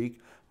 so to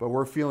speak, but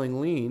we're feeling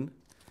lean.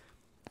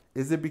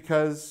 Is it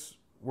because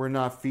we're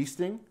not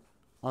feasting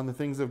on the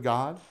things of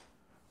God?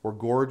 We're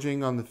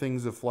gorging on the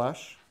things of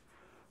flesh?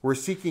 We're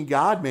seeking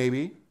God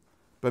maybe,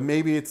 but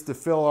maybe it's to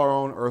fill our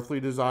own earthly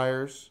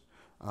desires,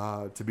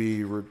 to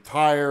be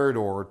retired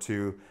or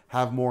to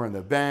have more in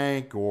the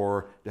bank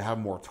or to have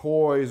more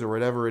toys or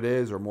whatever it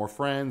is, or more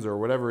friends or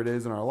whatever it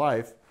is in our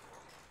life.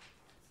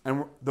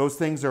 And those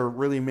things are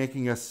really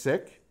making us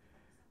sick.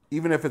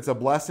 Even if it's a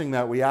blessing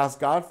that we asked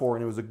God for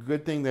and it was a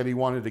good thing that He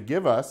wanted to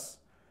give us,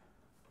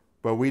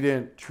 but we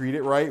didn't treat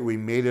it right. We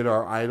made it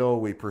our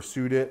idol. We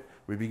pursued it.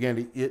 We began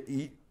to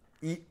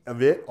eat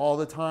of it all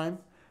the time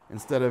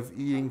instead of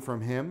eating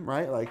from Him,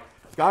 right? Like,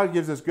 God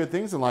gives us good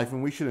things in life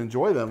and we should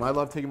enjoy them. I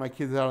love taking my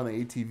kids out on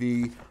the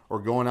ATV or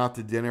going out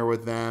to dinner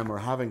with them or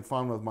having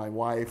fun with my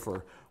wife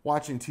or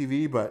watching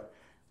TV. But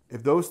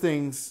if those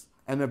things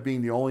end up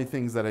being the only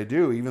things that I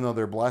do, even though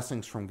they're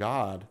blessings from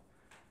God,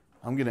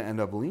 I'm going to end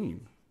up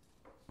lean.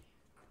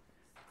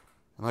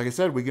 And like I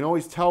said, we can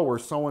always tell where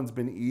someone's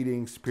been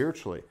eating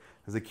spiritually.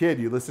 As a kid,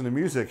 you listen to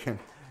music and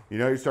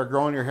you start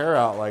growing your hair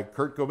out like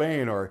Kurt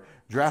Cobain or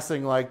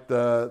dressing like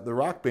the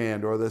rock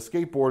band or the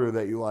skateboarder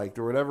that you liked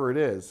or whatever it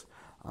is.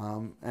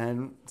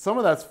 And some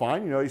of that's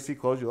fine. You see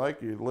clothes you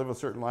like, you live a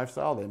certain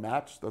lifestyle, they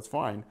match, that's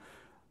fine.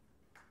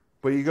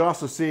 But you can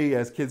also see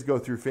as kids go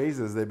through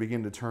phases, they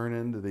begin to turn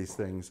into these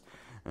things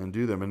and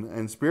do them.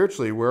 And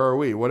spiritually, where are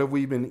we? What have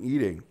we been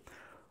eating?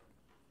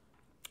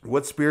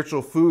 What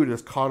spiritual food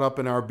is caught up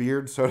in our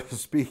beard, so to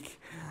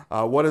speak?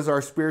 What does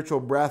our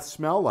spiritual breath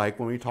smell like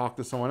when we talk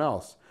to someone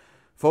else?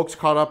 Folks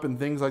caught up in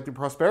things like the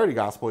prosperity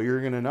gospel,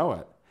 you're going to know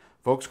it.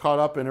 Folks caught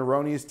up in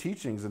erroneous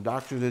teachings and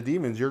doctrines of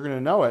demons, you're going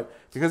to know it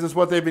because it's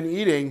what they've been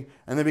eating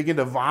and they begin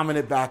to vomit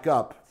it back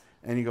up.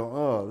 And you go,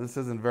 oh, this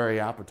isn't very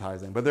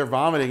appetizing. But they're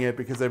vomiting it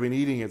because they've been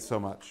eating it so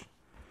much.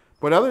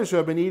 But others who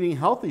have been eating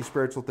healthy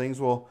spiritual things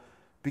will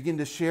begin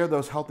to share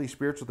those healthy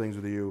spiritual things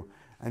with you.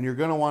 And you're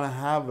going to want to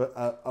have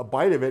a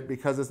bite of it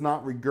because it's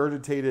not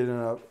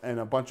regurgitated in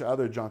a bunch of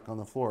other junk on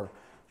the floor.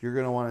 You're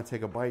going to want to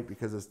take a bite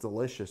because it's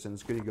delicious and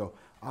it's going to go,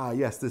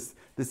 yes,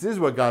 this is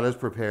what God has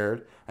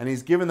prepared. And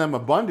He's given them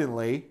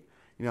abundantly.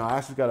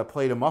 Ashley's got a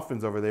plate of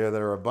muffins over there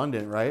that are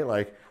abundant,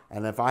 right?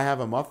 And if I have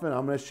a muffin,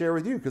 I'm going to share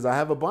with you because I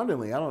have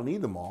abundantly. I don't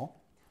need them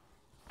all.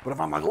 But if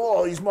I'm like,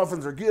 oh, these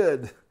muffins are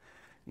good,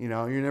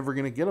 you're never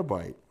going to get a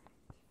bite.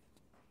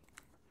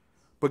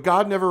 But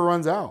God never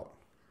runs out.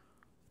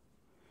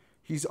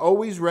 He's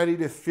always ready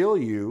to fill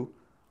you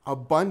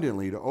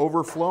abundantly, to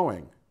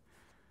overflowing.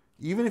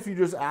 Even if you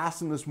just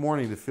ask Him this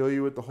morning to fill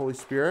you with the Holy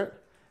Spirit,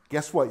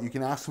 guess what? You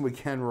can ask Him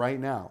again right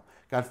now.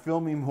 God, fill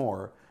me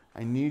more.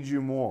 I need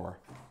you more.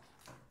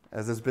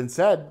 As has been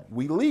said,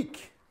 we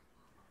leak.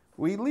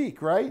 We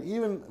leak, right?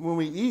 Even when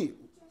we eat,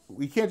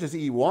 we can't just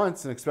eat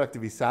once and expect to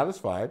be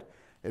satisfied.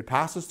 It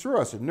passes through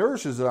us. It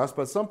nourishes us,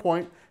 but at some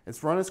point,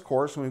 it's run its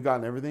course and we've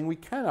gotten everything we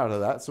can out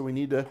of that, so we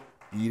need to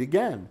eat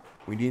again.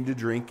 We need to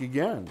drink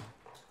again.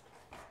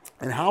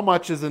 And how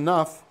much is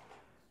enough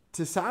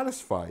to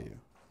satisfy you?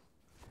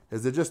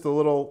 Is it just a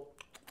little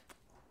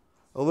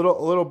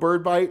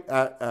bird bite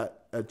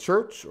at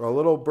church, or a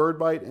little bird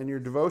bite in your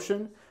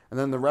devotion, and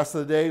then the rest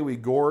of the day we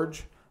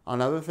gorge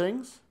on other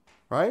things,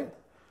 right?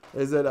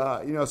 Is it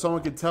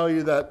someone could tell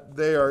you that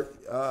they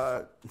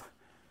are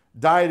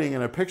dieting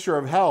and a picture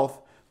of health,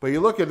 but you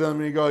look at them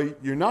and you go,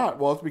 you're not.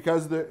 Well, it's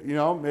because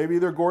maybe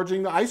they're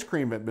gorging the ice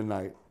cream at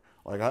midnight.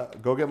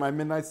 Like, go get my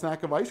midnight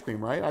snack of ice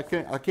cream, right? I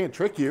can't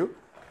trick you.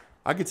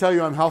 I can tell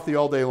you I'm healthy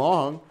all day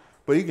long,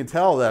 but you can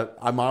tell that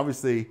I'm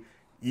obviously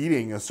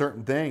eating a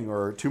certain thing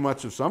or too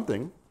much of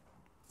something.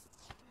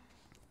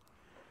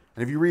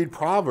 And if you read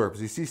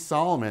Proverbs, you see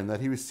Solomon,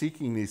 that he was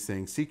seeking these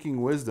things,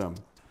 seeking wisdom.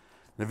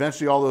 And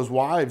eventually all those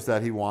wives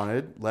that he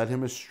wanted led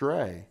him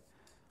astray.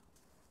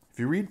 If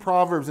you read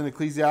Proverbs and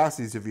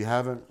Ecclesiastes, if you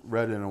haven't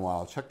read it in a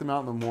while, check them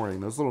out in the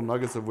morning. Those little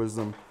nuggets of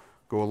wisdom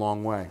go a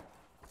long way.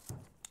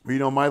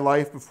 But my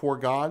life before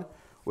God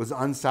was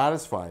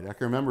unsatisfied. I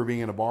can remember being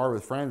in a bar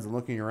with friends and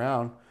looking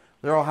around.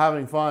 They're all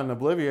having fun and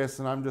oblivious,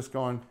 and I'm just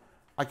going,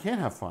 I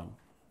can't have fun.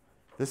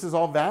 This is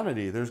all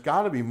vanity. There's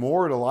got to be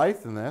more to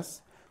life than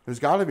this. There's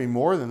got to be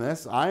more than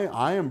this.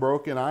 I am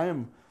broken. I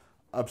am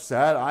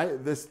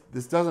upset.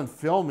 This doesn't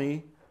fill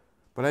me.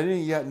 But I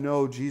didn't yet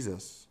know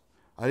Jesus.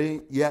 I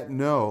didn't yet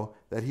know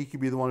that he could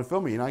be the one to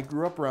fill me. And I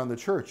grew up around the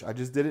church. I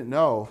just didn't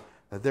know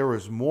that there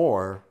was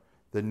more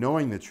than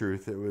knowing the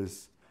truth. It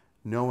was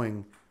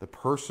knowing the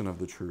person of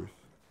the truth.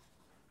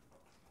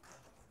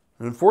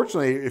 And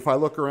unfortunately, if I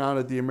look around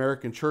at the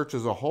American church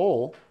as a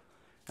whole,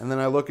 and then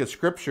I look at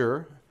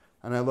Scripture,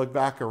 and I look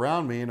back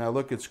around me, and I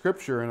look at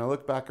Scripture, and I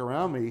look back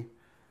around me,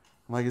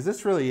 I'm like, is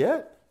this really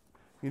it?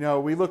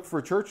 We looked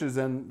for churches,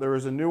 and there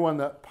was a new one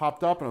that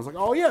popped up, and I was like,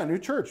 oh yeah, new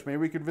church. Maybe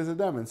we could visit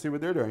them and see what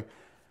they're doing.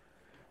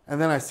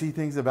 And then I see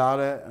things about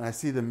it, and I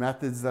see the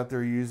methods that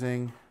they're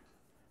using,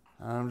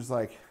 and I'm just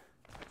like,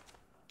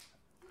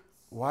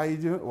 why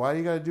do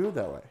you got to do it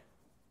that way?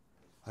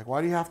 Like,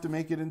 why do you have to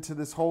make it into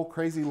this whole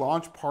crazy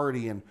launch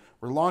party, and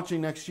we're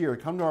launching next year,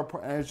 come to our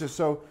party, and it's just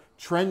so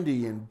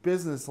trendy and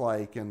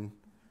businesslike, and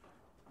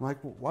I'm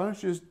like, well, why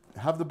don't you just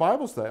have the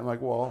Bible study? I'm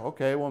like, well,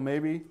 okay, well,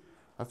 maybe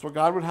that's what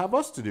God would have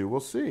us to do. We'll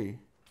see.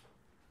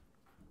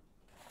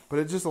 But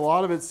a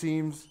lot of it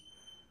seems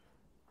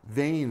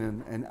vain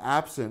and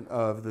absent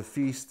of the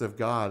feast of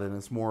God, and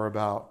it's more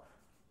about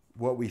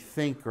what we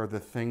think are the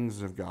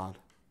things of God.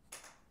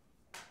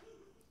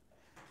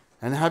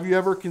 And have you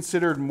ever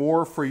considered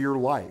more for your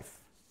life?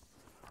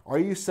 Are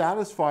you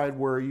satisfied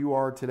where you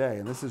are today?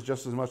 And this is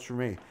just as much for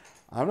me.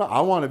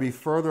 I want to be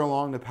further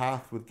along the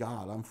path with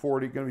God. I'm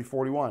going to be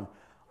 41.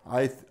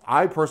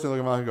 I personally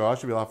look at my life and go, I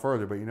should be a lot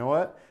further. But you know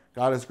what?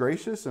 God is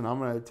gracious, and I'm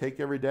going to take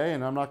every day,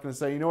 and I'm not going to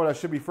say, you know what, I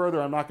should be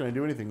further. I'm not going to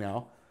do anything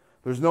now.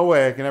 There's no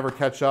way I can ever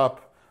catch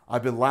up.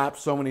 I've been lapped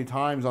so many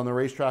times on the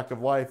racetrack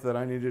of life that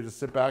I need to just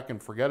sit back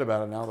and forget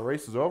about it now. The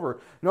race is over.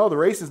 No, the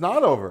race is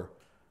not over.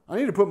 I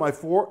need to put my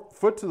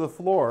foot to the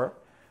floor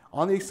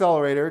on the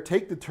accelerator,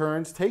 take the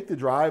turns, take the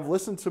drive,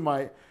 listen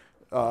to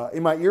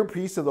in my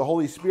earpiece of the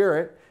Holy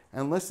Spirit,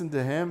 and listen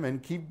to him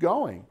and keep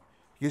going.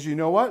 Because you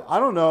know what? I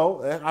don't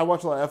know. I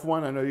watch a lot of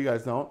F1. I know you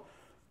guys don't.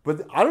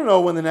 But I don't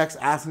know when the next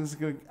accident's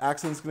going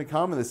to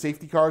come and the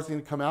safety car is going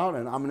to come out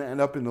and I'm going to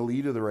end up in the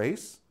lead of the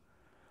race.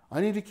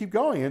 I need to keep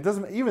going. It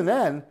doesn't, even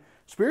then,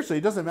 spiritually,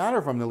 it doesn't matter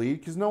if I'm the lead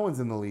because no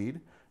one's in the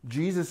lead.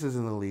 Jesus is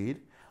in the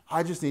lead.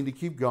 I just need to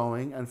keep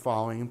going and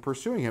following and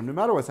pursuing him, no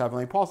matter what's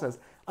happening. Like Paul says,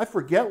 I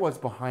forget what's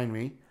behind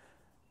me,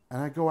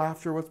 and I go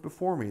after what's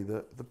before me,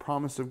 the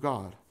promise of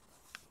God.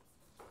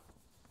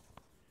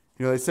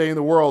 They say in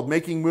the world,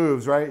 making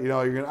moves, right?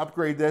 You're going to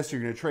upgrade this,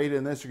 you're going to trade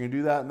in this, you're going to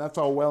do that, and that's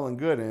all well and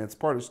good, and it's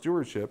part of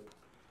stewardship.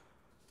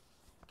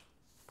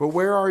 But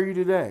where are you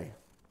today?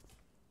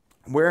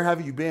 Where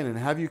have you been, and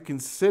have you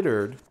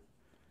considered,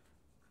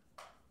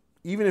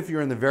 even if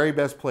you're in the very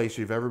best place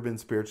you've ever been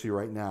spiritually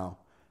right now,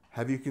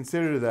 have you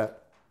considered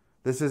that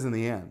this isn't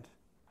the end?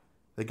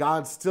 That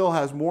God still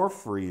has more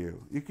for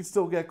you. You can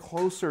still get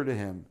closer to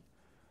him.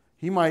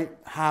 He might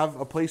have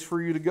a place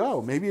for you to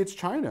go. Maybe it's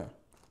China.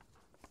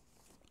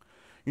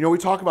 We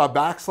talk about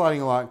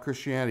backsliding a lot in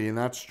Christianity, and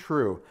that's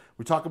true.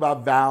 We talk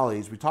about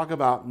valleys. We talk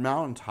about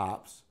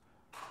mountaintops.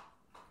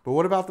 But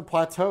what about the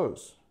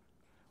plateaus?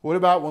 What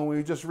about when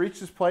we just reach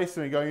this place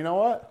and we go, you know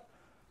what?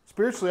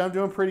 Spiritually, I'm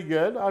doing pretty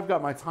good. I've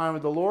got my time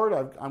with the Lord.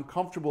 I'm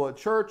comfortable at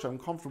church. I'm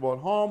comfortable at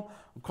home.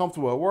 I'm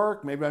comfortable at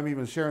work. Maybe I'm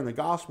even sharing the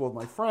gospel with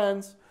my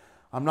friends.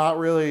 I'm not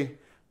really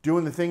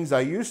doing the things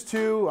I used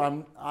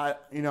to.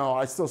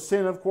 I still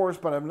sin, of course,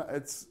 but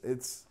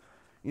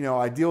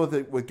I deal with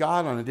it with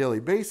God on a daily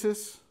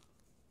basis.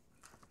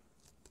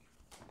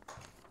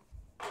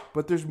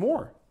 But there's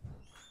more.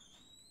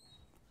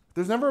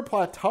 There's never a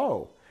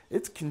plateau.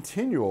 It's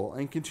continual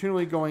and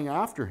continually going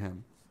after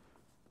him.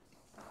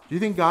 Do you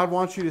think God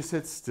wants you to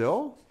sit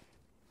still?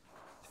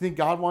 Do you think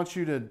God wants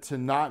you to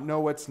not know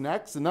what's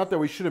next? And not that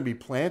we shouldn't be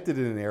planted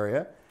in an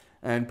area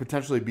and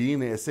potentially be in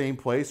the same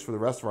place for the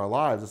rest of our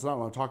lives. That's not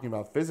what I'm talking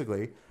about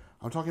physically.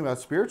 I'm talking about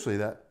spiritually,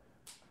 that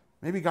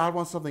maybe God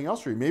wants something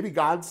else for you. Maybe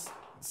God's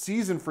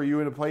season for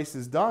you in a place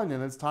is done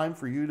and it's time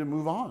for you to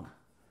move on.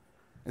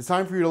 It's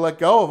time for you to let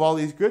go of all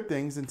these good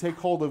things and take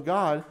hold of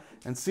God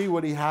and see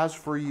what he has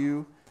for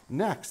you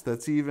next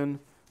that's even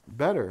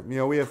better.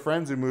 We have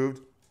friends who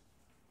moved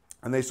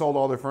and they sold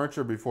all their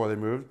furniture before they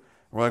moved.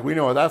 We're like, we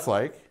know what that's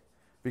like.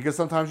 Because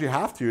sometimes you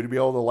have to be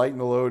able to lighten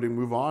the load and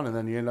move on, and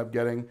then you end up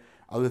getting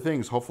other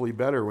things, hopefully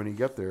better when you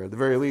get there. At the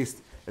very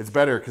least, it's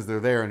better because they're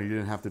there and you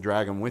didn't have to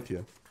drag them with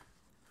you.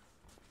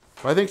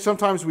 But I think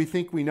sometimes we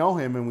think we know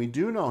him, and we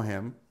do know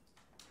him,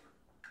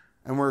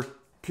 and we're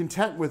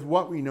content with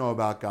what we know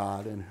about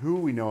God and who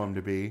we know him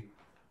to be,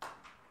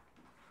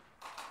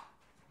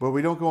 but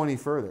we don't go any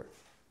further.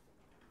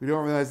 We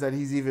don't realize that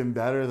he's even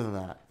better than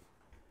that.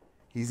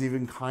 He's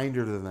even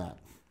kinder than that.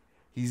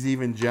 He's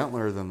even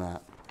gentler than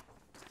that.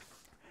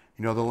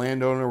 You know, the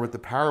landowner with the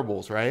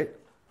parables, right?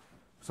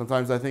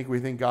 Sometimes I think we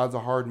think God's a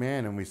hard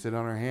man and we sit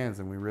on our hands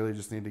and we really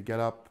just need to get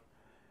up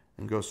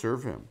and go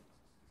serve him.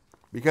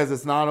 Because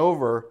it's not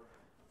over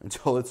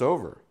until it's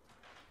over.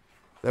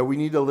 That we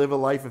need to live a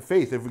life of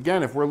faith.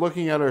 If we're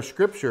looking at our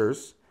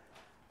scriptures,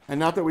 and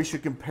not that we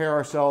should compare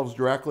ourselves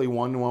directly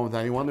one-to-one with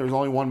anyone. There's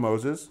only one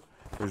Moses.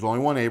 There's only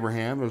one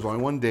Abraham. There's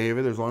only one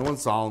David. There's only one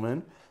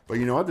Solomon. But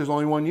you know what? There's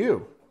only one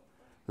you.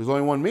 There's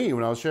only one me.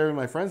 When I was sharing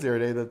with my friends the other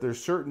day, that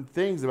there's certain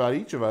things about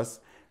each of us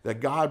that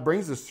God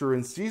brings us through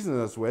and seasons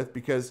us with,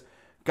 because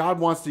God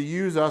wants to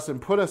use us and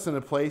put us in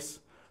a place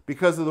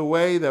because of the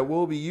way that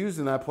we'll be used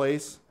in that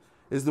place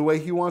is the way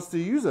he wants to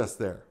use us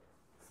there.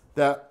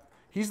 That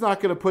he's not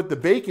going to put the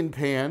bacon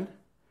pan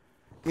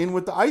in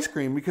with the ice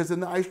cream, because then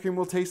the ice cream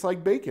will taste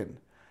like bacon.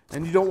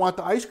 And you don't want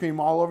the ice cream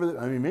all over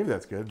I mean, maybe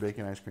that's good,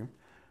 bacon ice cream.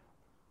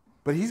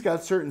 But he's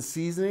got certain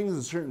seasonings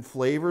and certain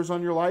flavors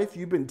on your life.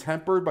 You've been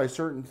tempered by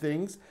certain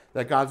things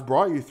that God's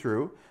brought you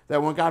through,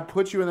 that when God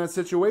puts you in that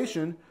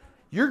situation,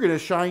 you're going to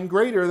shine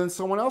greater than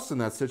someone else in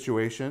that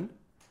situation,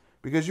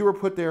 because you were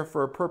put there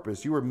for a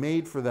purpose. You were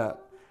made for that.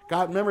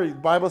 God, remember, the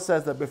Bible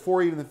says that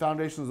before even the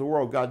foundations of the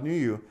world, God knew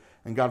you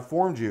and God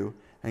formed you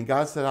and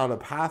God set out a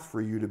path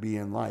for you to be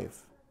in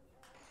life.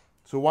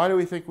 So why do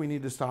we think we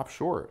need to stop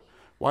short?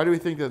 Why do we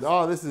think that,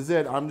 oh, this is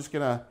it, I'm just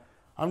gonna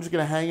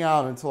hang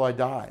out until I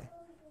die?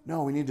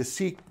 No, we need to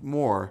seek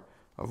more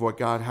of what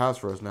God has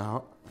for us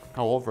now,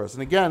 how old for us.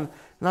 And again,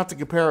 not to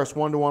compare us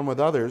one-to-one with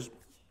others,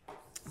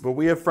 but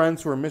we have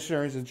friends who are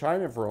missionaries in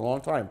China for a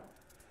long time.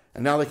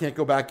 And now they can't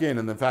go back in.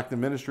 And in fact, the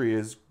ministry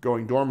is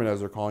going dormant,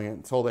 as they're calling it,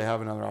 until they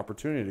have another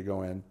opportunity to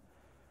go in.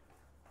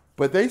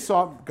 But they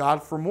sought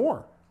God for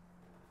more.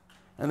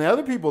 And the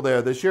other people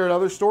there, they shared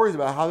other stories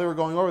about how they were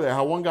going over there.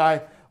 How one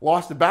guy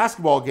lost a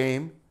basketball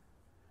game,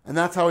 and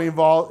that's how he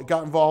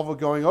got involved with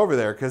going over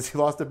there, because he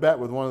lost a bet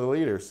with one of the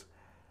leaders.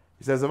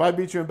 He says, if I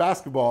beat you in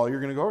basketball,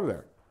 you're going to go over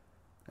there.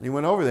 And he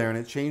went over there, and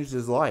it changed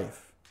his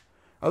life.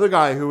 Other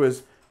guy who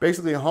was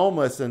basically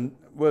homeless and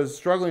was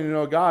struggling to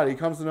know God, he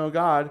comes to know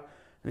God,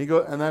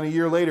 and then a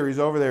year later, he's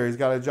over there, he's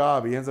got a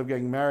job, he ends up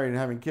getting married and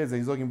having kids, and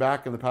he's looking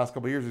back in the past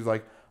couple of years, he's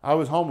like, I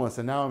was homeless,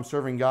 and now I'm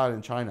serving God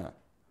in China.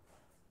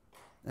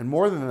 And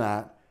more than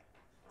that,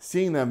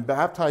 seeing them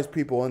baptize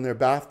people in their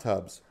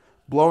bathtubs,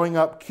 blowing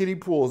up kiddie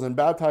pools and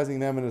baptizing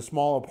them in a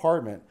small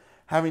apartment,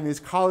 having these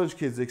college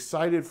kids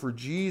excited for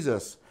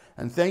Jesus,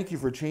 and thank you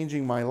for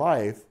changing my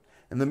life,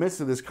 in the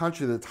midst of this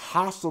country that's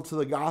hostile to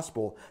the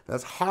gospel,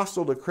 that's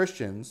hostile to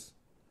Christians,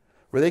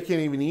 where they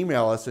can't even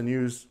email us and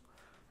use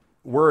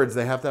words.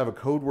 They have to have a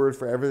code word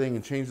for everything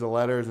and change the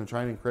letters and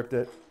try and encrypt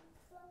it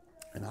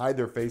and hide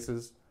their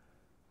faces.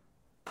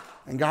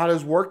 And God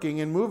is working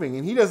and moving.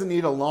 And he doesn't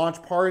need a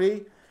launch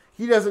party.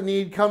 He doesn't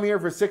need, come here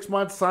for 6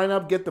 months, sign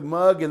up, get the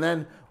mug, and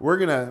then we're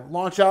going to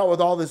launch out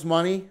with all this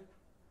money.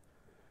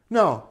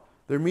 No.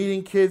 They're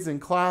meeting kids in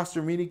class.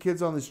 They're meeting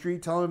kids on the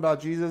street, telling them about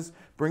Jesus,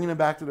 bringing them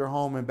back to their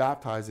home and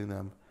baptizing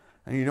them.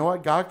 And you know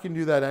what? God can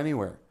do that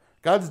anywhere.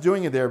 God's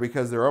doing it there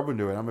because they're open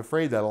to it. I'm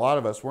afraid that a lot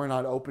of us, we're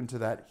not open to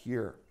that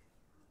here.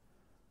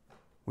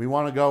 We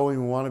want to go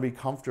and we want to be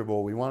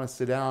comfortable. We want to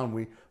sit down.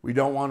 We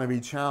don't want to be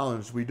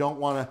challenged. We don't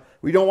want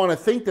to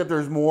think that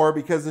there's more,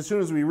 because as soon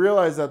as we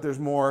realize that there's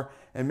more,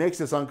 it makes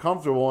us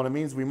uncomfortable, and it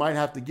means we might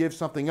have to give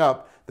something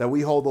up that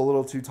we hold a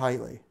little too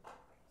tightly.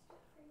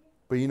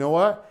 But you know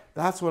what?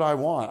 That's what I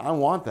want. I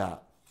want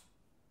that.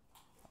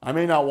 I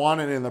may not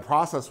want it in the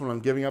process when I'm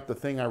giving up the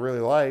thing I really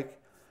like,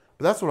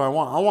 but that's what I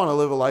want. I want to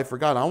live a life for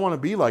God. I want to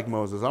be like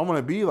Moses. I want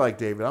to be like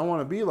David. I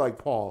want to be like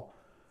Paul.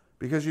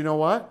 Because you know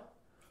what?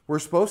 We're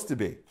supposed to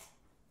be.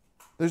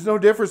 There's no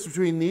difference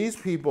between these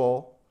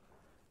people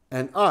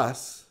and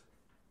us.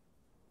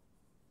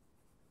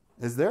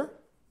 Is there?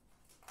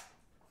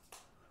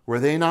 Were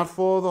they not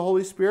full of the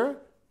Holy Spirit?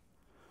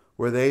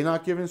 Were they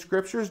not given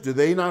scriptures? Do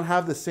they not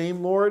have the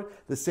same Lord,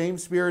 the same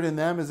Spirit in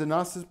them as in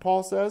us, as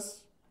Paul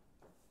says?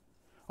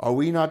 Are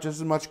we not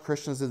just as much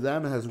Christians as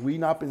them? And has we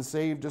not been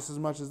saved just as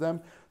much as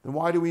them? Then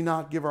why do we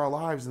not give our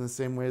lives in the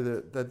same way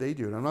that they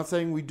do? And I'm not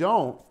saying we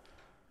don't,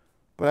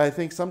 but I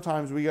think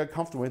sometimes we get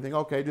comfortable and think,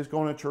 okay, just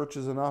going to church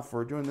is enough,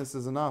 or doing this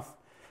is enough.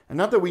 And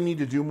not that we need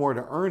to do more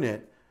to earn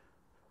it,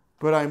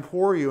 but I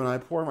implore you and I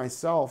implore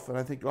myself, and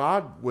I think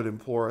God would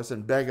implore us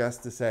and beg us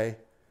to say,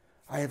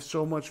 I have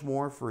so much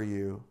more for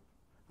you.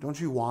 Don't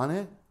you want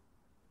it?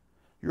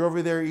 You're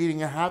over there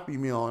eating a Happy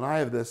Meal, and I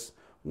have this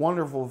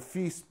wonderful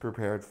feast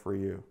prepared for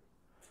you.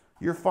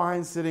 You're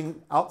fine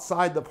sitting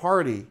outside the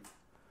party.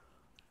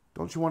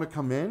 Don't you want to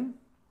come in?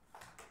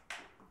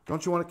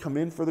 Don't you want to come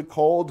in for the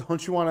cold?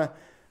 Don't you want to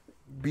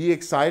be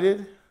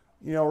excited?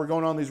 You know, we're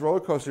going on these roller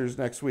coasters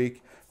next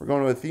week. We're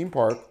going to a theme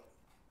park.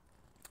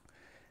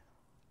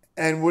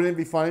 And wouldn't it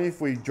be funny if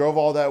we drove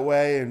all that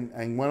way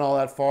and went all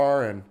that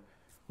far, and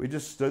we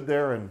just stood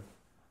there and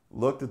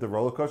looked at the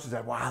roller coaster and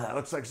said, wow, that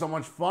looks like so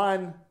much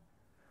fun.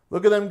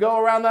 Look at them go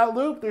around that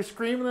loop. They're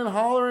screaming and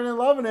hollering and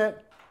loving it.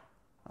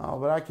 Oh,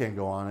 but I can't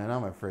go on it.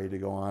 I'm afraid to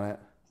go on it.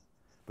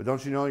 But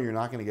don't you know you're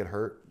not going to get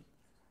hurt?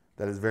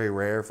 that it's very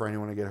rare for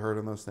anyone to get hurt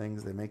on those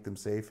things. They make them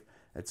safe.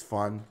 It's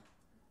fun.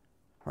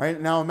 Right?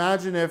 Now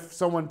imagine if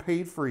someone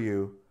paid for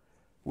you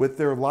with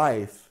their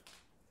life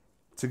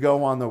to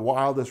go on the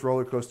wildest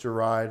roller coaster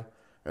ride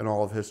in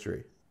all of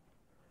history.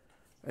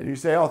 And you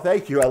say, oh,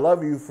 thank you. I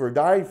love you for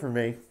dying for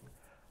me.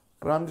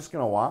 But I'm just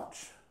going to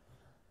watch.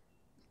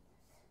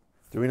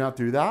 Do we not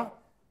do that?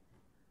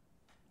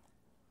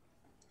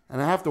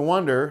 And I have to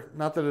wonder,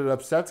 not that it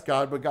upsets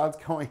God, but God's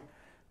going,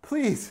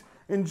 please,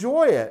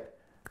 enjoy it.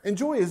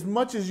 Enjoy as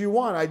much as you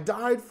want. I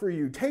died for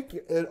you. Take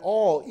it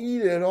all.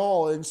 Eat it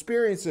all.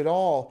 Experience it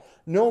all.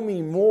 Know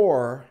me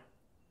more.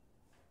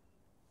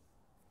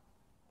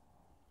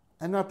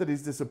 And not that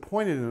he's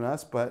disappointed in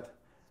us, but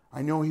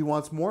I know he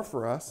wants more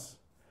for us.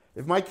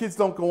 If my kids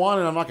don't go on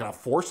it, I'm not going to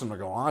force them to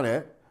go on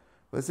it.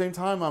 But at the same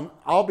time,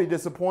 I'll be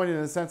disappointed in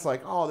a sense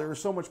like, oh, there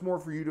was so much more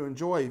for you to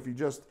enjoy if you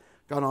just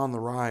got on the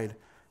ride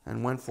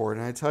and went for it.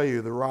 And I tell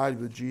you, the ride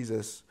with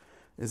Jesus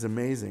is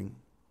amazing.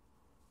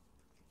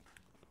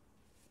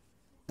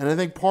 And I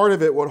think part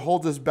of it, what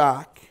holds us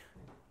back,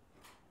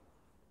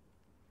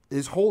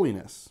 is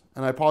holiness.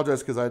 And I apologize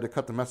because I had to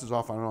cut the message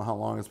off. I don't know how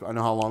long I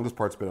know how long this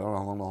part's been. I don't know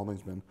how long the whole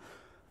thing's been.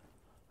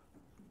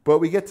 But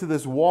we get to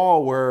this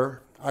wall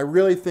where I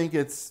really think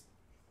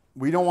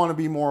we don't want to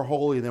be more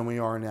holy than we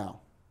are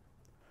now.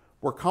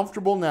 We're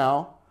comfortable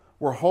now.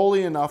 We're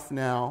holy enough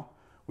now.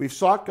 We've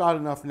sought God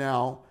enough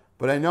now.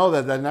 But I know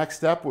that the next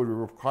step would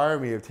require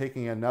me of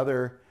taking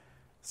another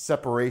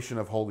separation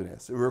of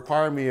holiness. It would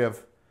require me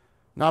of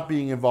not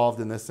being involved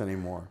in this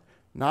anymore,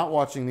 not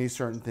watching these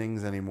certain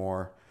things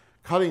anymore,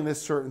 cutting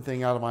this certain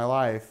thing out of my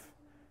life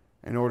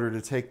in order to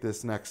take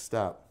this next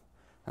step.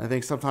 And I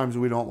think sometimes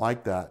we don't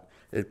like that.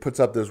 It puts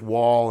up this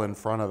wall in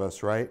front of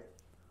us, right?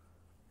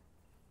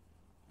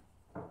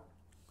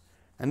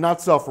 And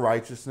not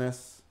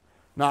self-righteousness,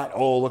 not,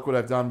 oh, look what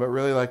I've done, but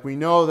really like we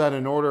know that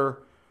in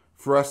order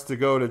for us to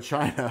go to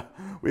China,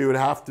 we would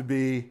have to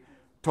be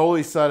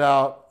totally set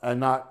out and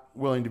not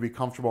willing to be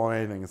comfortable in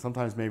anything. And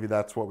sometimes maybe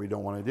that's what we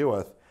don't want to deal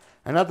with.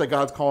 And not that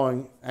God's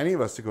calling any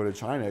of us to go to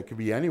China. It could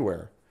be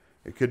anywhere.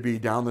 It could be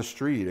down the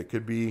street. It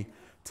could be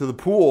to the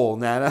pool,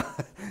 Nana.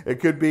 It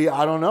could be,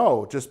 I don't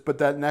know, but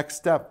that next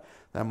step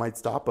that might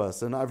stop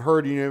us. And I've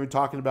heard you even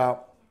talking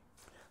about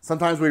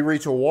sometimes we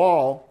reach a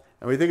wall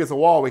and we think it's a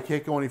wall. We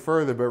can't go any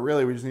further, but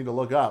really we just need to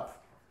look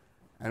up.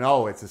 And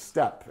oh, it's a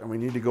step. And we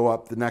need to go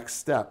up the next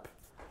step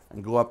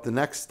and go up the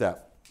next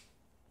step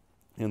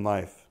in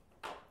life.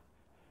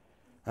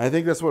 And I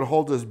think that's what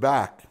holds us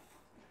back,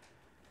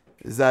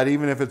 is that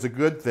even if it's a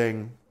good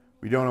thing,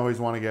 we don't always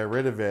want to get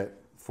rid of it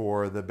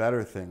for the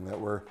better thing, that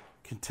we're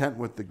content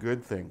with the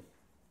good thing.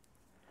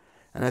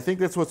 And I think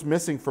that's what's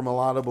missing from a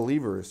lot of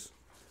believers.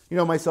 You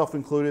know, myself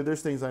included,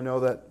 there's things I know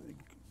that,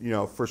 you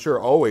know, for sure,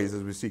 always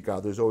as we seek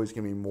God, there's always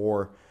going to be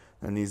more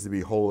that needs to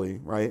be holy,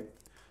 right?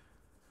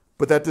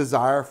 But that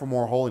desire for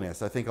more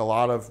holiness, I think a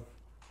lot of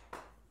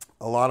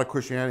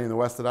Christianity in the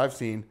West that I've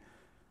seen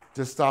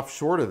just stops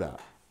short of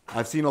that.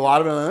 I've seen a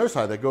lot of it on the other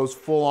side that goes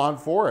full on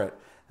for it.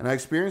 And I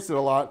experienced it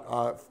a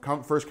lot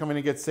first coming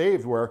to get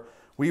saved, where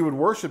we would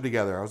worship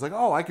together. I was like,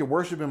 oh, I could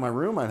worship in my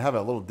room. I'd have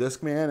a little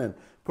Discman and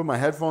put my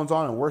headphones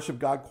on and worship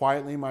God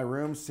quietly in my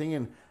room,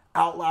 singing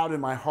out loud in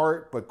my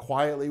heart, but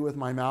quietly with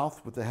my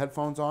mouth with the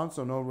headphones on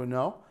so no one would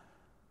know.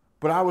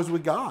 But I was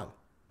with God.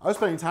 I was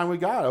spending time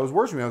with God. I was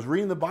worshiping. I was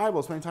reading the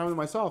Bible, spending time with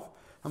myself.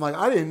 I'm like,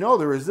 I didn't know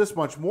there was this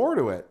much more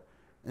to it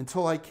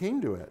until I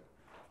came to it.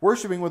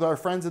 Worshiping with our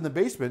friends in the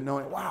basement,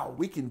 knowing, wow,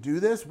 we can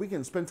do this. We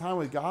can spend time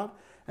with God.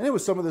 And it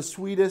was some of the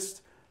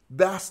sweetest,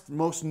 best,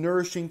 most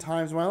nourishing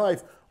times of my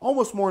life.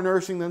 Almost more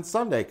nourishing than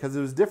Sunday because it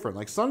was different.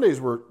 Like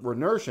Sundays were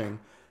nourishing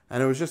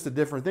and it was just a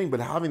different thing. But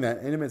having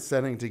that intimate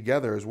setting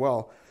together as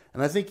well.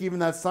 And I think even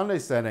that Sunday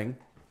setting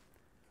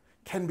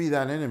can be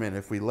that intimate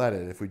if we let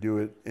it, if we do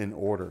it in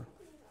order.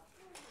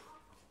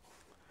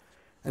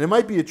 And it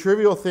might be a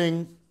trivial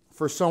thing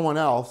for someone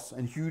else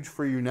and huge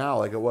for you now,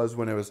 like it was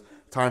when it was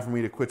time for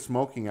me to quit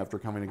smoking after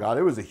coming to God.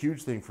 It was a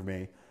huge thing for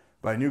me,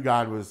 but I knew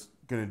God was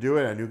going to do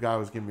it. I knew God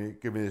was going to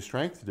give me the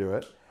strength to do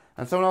it.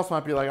 And someone else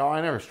might be like, oh,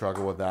 I never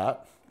struggle with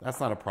that. That's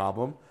not a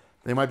problem.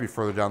 They might be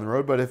further down the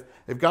road. But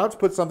if God's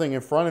put something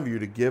in front of you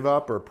to give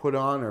up or put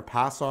on or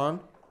pass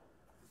on,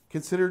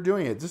 consider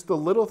doing it. Just the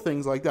little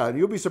things like that. And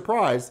you'll be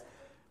surprised.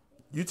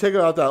 You take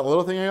out that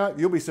little thing,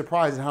 you'll be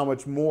surprised at how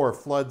much more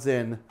floods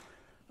into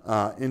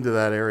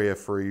that area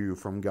for you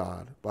from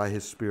God by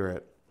His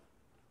Spirit.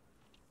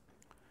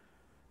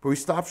 But we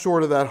stop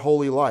short of that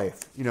holy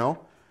life, you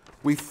know.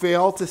 We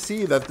fail to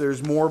see that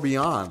there's more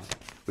beyond.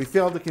 We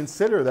fail to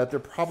consider that there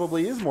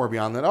probably is more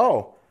beyond that.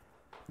 Oh,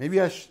 maybe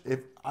if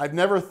I've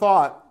never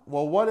thought,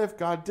 well, what if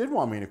God did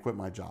want me to quit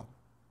my job?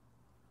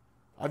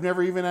 I've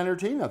never even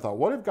entertained that thought.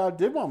 What if God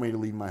did want me to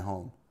leave my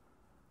home?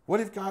 What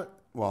if God,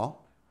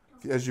 well,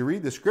 as you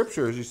read the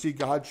scriptures, you see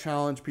God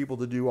challenge people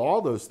to do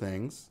all those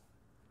things.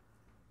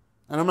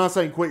 And I'm not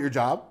saying quit your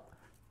job.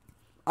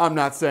 I'm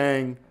not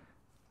saying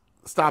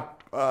stop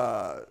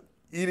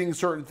eating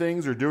certain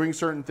things or doing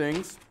certain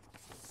things.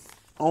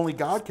 Only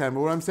God can.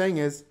 But what I'm saying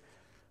is,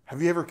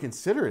 have you ever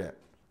considered it?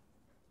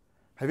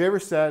 Have you ever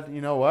said,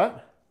 you know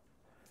what?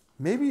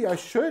 Maybe I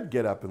should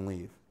get up and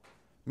leave.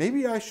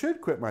 Maybe I should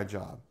quit my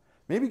job.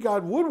 Maybe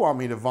God would want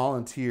me to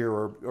volunteer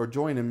or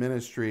join a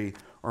ministry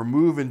or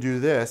move and do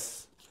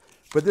this.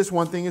 But this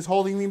one thing is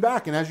holding me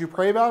back. And as you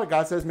pray about it,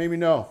 God says, maybe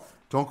no,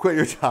 don't quit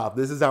your job.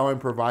 This is how I'm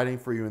providing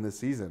for you in this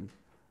season.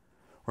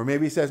 Or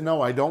maybe he says,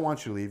 no, I don't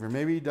want you to leave. Or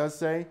maybe he does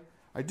say,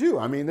 I do.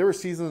 I mean, there were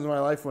seasons in my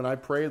life when I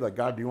prayed, like,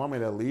 God, do you want me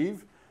to leave?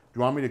 Do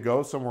you want me to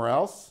go somewhere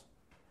else?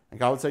 And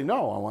God would say,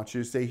 no, I want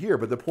you to stay here.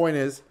 But the point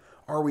is,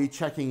 are we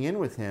checking in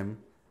with him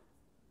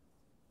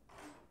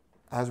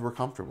as we're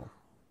comfortable?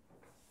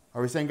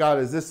 Are we saying, God,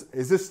 is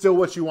this still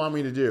what you want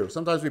me to do?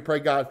 Sometimes we pray,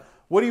 God,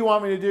 what do you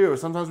want me to do?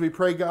 Sometimes we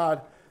pray,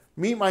 God,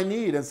 meet my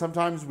need. And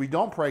sometimes we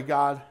don't pray,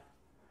 God,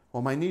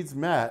 well, my need's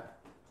met.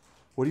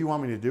 What do you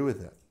want me to do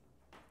with it?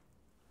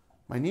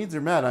 My needs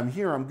are met. I'm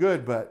here. I'm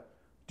good. But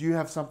do you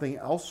have something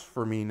else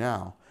for me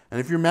now? And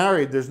if you're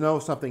married, there's no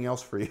something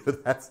else for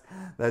you.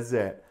 That's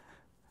it.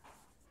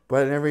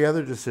 But in every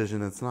other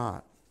decision, it's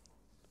not.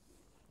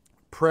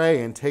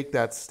 Pray and take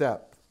that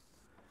step.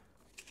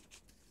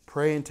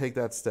 Pray and take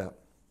that step.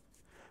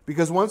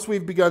 Because once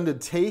we've begun to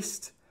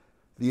taste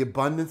the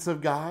abundance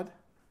of God,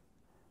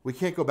 we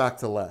can't go back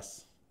to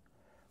less.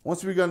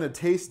 Once we've begun to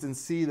taste and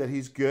see that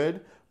he's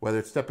good, whether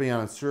it's stepping out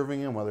and serving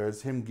him, whether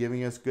it's him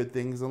giving us good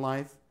things in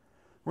life,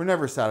 we're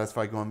never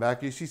satisfied going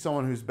back. You see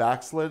someone who's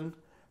backslidden,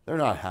 they're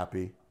not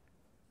happy.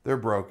 They're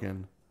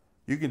broken.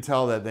 You can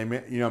tell that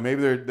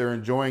maybe they're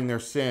enjoying their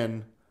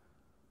sin,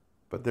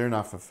 but they're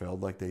not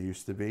fulfilled like they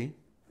used to be.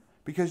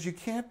 Because you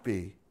can't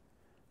be.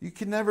 You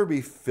can never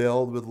be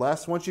filled with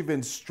less. Once you've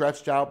been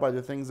stretched out by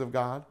the things of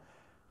God,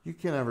 you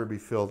can never be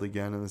filled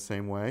again in the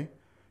same way.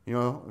 You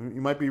know,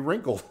 you might be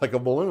wrinkled like a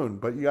balloon,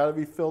 but you got to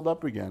be filled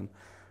up again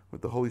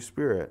with the Holy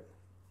Spirit.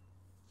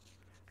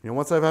 You know,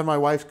 once I've had my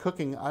wife's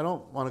cooking, I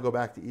don't want to go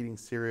back to eating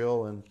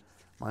cereal and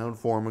my own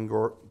Foreman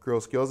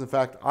grill skills. In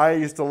fact, I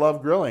used to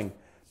love grilling,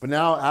 but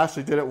now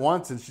Ashley did it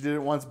once, and she did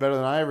it once better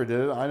than I ever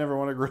did it. I never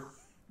want to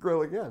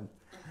grill again.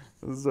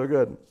 This is so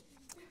good.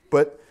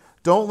 But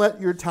don't let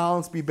your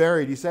talents be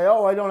buried. You say,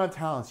 oh, I don't have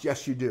talents.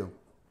 Yes, you do.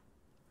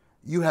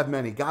 You have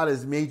many. God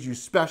has made you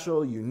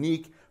special,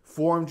 unique,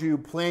 formed you,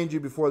 planned you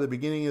before the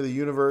beginning of the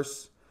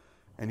universe,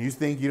 and you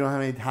think you don't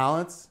have any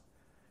talents?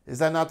 Is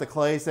that not the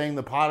clay saying,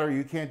 the potter,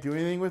 you can't do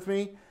anything with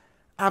me?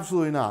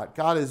 Absolutely not.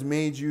 God has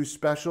made you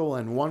special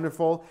and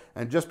wonderful,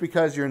 and just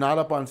because you're not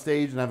up on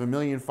stage and have 1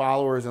 million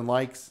followers and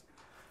likes,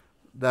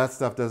 that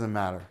stuff doesn't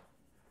matter.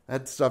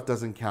 That stuff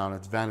doesn't count.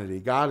 It's vanity.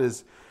 God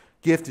has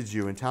gifted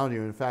you and talented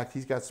you. In fact,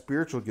 he's got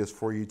spiritual gifts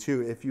for you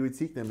too, if you would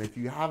seek them. If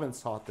you haven't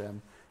sought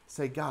them,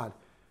 say, God,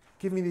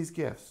 give me these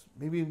gifts.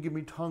 Maybe even give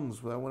me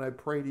tongues when I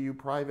pray to you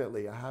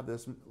privately. I have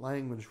this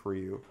language for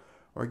you.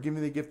 Or give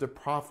me the gift of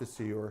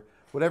prophecy, or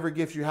whatever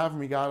gifts you have for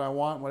me, God, I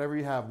want whatever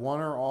you have,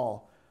 one or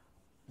all.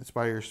 It's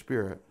by your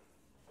Spirit.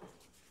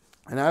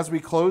 And as we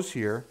close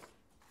here,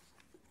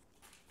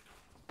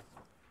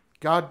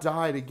 God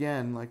died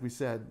again, like we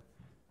said,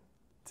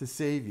 to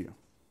save you.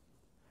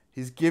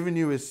 He's given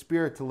you his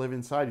Spirit to live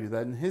inside you.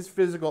 That in his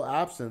physical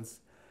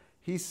absence,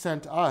 he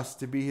sent us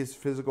to be his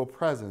physical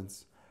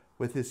presence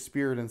with his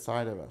Spirit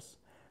inside of us.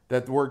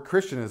 That the word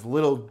Christian is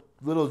little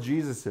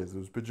Jesuses. It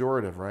was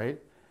pejorative, right?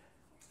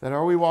 That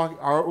are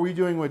we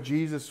doing what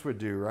Jesus would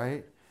do,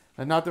 right?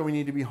 And not that we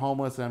need to be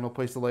homeless and have no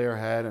place to lay our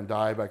head and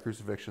die by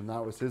crucifixion.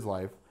 That was his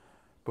life.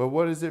 But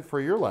what is it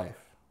for your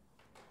life?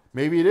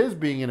 Maybe it is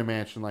being in a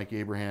mansion like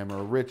Abraham,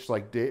 or rich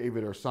like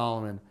David or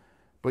Solomon,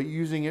 but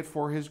using it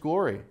for his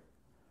glory.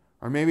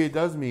 Or maybe it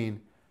does mean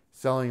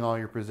selling all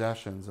your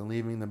possessions and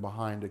leaving them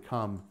behind to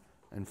come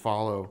and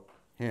follow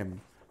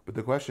him. But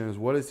the question is,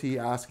 what is he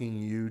asking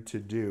you to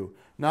do?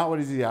 Not what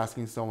is he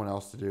asking someone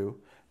else to do.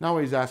 Not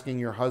what he's asking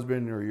your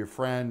husband or your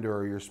friend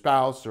or your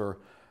spouse or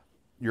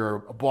your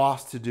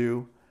boss to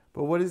do.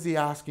 But what is he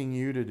asking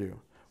you to do?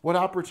 What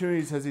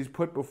opportunities has he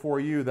put before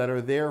you that are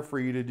there for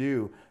you to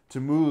do, to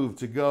move,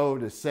 to go,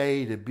 to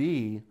say, to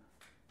be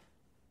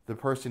the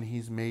person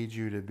he's made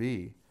you to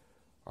be?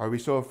 Are we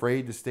so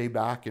afraid to stay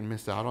back and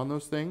miss out on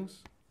those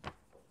things?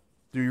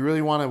 Do you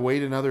really want to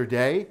wait another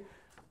day?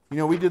 You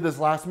know, we did this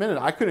last minute.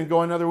 I couldn't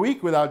go another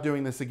week without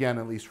doing this again,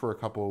 at least for a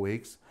couple of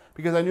weeks,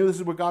 because I knew this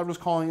is what God was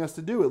calling us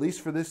to do, at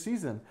least for this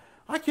season.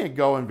 I can't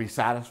go and be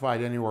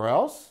satisfied anywhere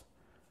else.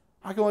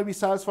 I can only be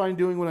satisfied in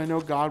doing what I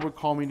know God would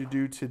call me to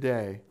do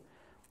today.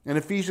 In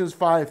Ephesians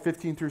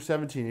 5:15 through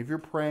 17, if you're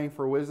praying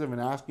for wisdom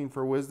and asking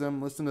for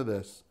wisdom, listen to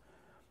this.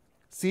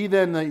 See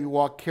then that you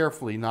walk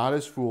carefully, not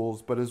as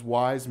fools, but as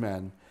wise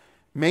men,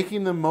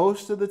 making the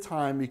most of the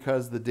time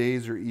because the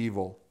days are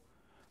evil.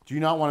 Do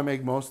you not want to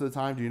make most of the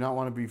time? Do you not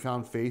want to be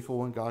found faithful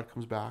when God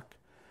comes back?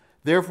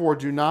 Therefore,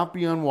 do not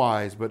be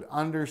unwise, but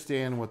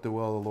understand what the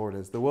will of the Lord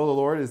is. The will of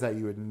the Lord is that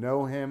you would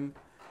know him,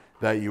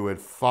 that you would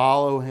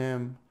follow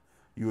him,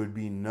 you would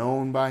be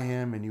known by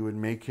him, and you would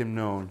make him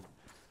known.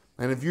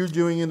 And if you're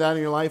doing that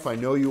in your life, I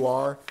know you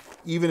are,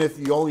 even if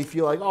you only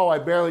feel like, oh, I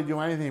barely do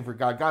anything for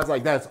God. God's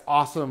like, that's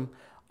awesome.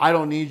 I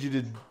don't need you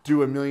to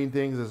do a million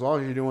things. As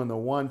long as you're doing the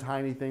one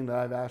tiny thing that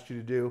I've asked you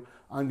to do,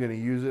 I'm going to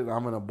use it and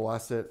I'm going to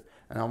bless it.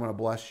 and I'm going to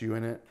bless you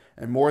in it.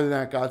 And more than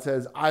that, God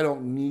says, I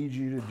don't need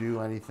you to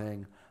do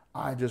anything.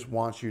 I just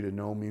want you to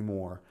know me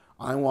more.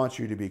 I want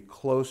you to be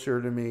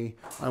closer to me.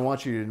 I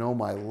want you to know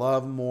my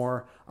love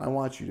more. I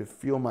want you to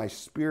feel my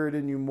spirit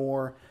in you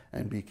more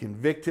and be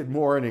convicted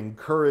more and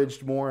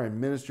encouraged more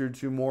and ministered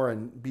to more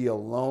and be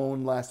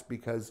alone less,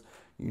 because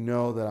you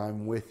know that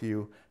I'm with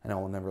you and I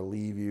will never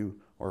leave you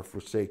or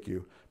forsake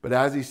you. But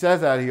as he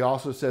says that, he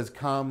also says,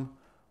 come,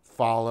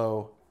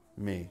 follow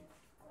me.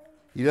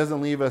 He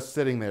doesn't leave us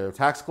sitting there. The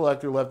tax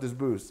collector left his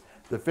booths.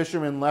 The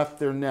fishermen left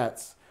their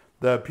nets.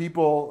 The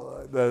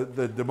people,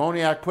 the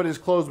demoniac put his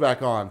clothes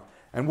back on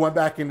and went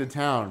back into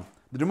town.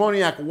 The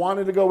demoniac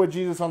wanted to go with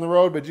Jesus on the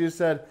road, but Jesus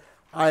said,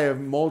 I have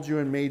molded you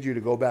and made you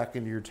to go back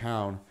into your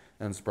town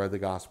and spread the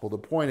gospel. The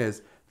point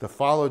is to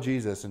follow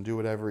Jesus and do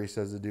whatever he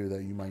says to do,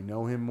 that you might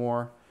know him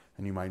more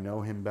and you might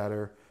know him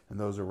better, and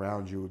those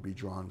around you would be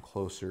drawn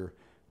closer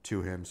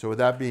to him. So with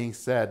that being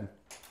said,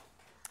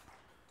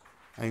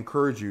 I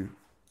encourage you,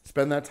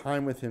 spend that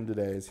time with him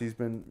today as he's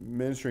been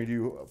ministering to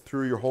you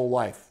through your whole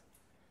life.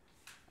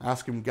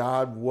 Ask him,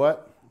 God,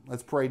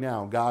 let's pray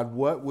now. God,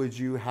 what would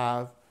you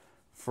have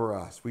for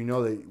us? We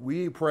know that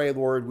we pray,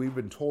 Lord, we've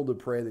been told to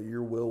pray that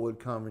your will would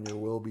come and your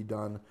will be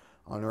done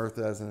on earth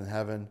as in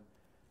heaven.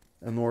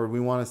 And Lord, we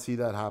want to see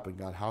that happen,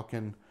 God. How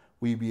can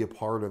we be a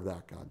part of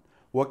that, God?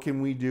 What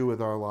can we do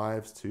with our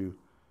lives to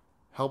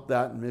help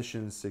that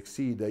mission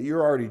succeed that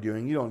you're already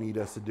doing? You don't need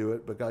us to do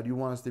it, but God, you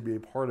want us to be a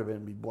part of it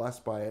and be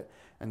blessed by it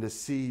and to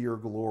see your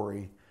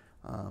glory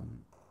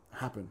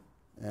happen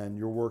and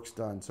your works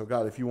done. So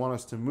God, if you want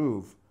us to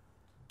move,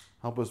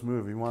 help us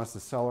move. If you want us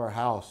to sell our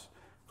house,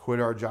 quit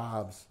our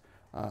jobs,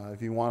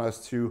 if you want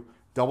us to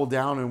double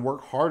down and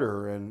work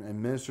harder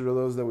and minister to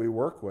those that we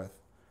work with.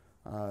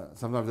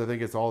 Sometimes I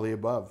think it's all the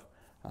above.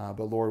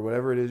 But Lord,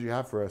 whatever it is you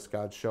have for us,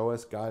 God, show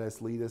us, guide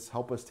us, lead us,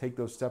 help us take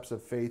those steps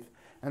of faith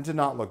and to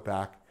not look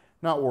back,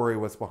 not worry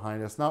what's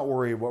behind us, not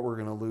worry what we're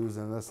going to lose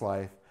in this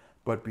life,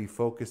 but be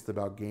focused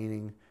about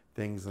gaining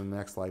things in the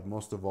next life.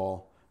 Most of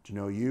all, to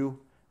know you,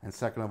 and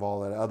second of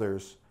all, that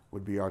others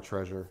would be our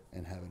treasure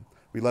in heaven.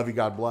 We love you.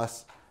 God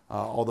bless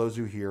all those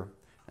who hear.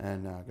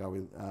 And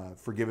God,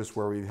 forgive us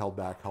where we've held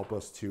back. Help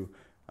us to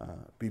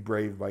be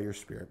brave by your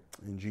Spirit.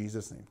 In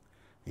Jesus' name,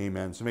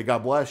 amen. So may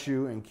God bless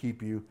you and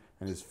keep you,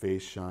 and his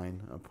face shine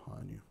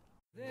upon you.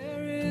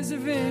 There is a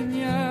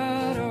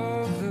vineyard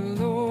of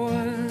the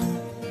Lord.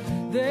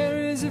 There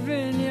is a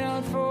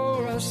vineyard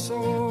for us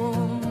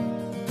all.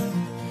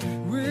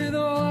 With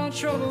all our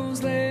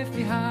troubles left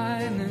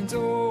behind, and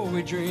all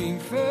we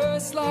drink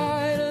first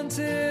light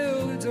until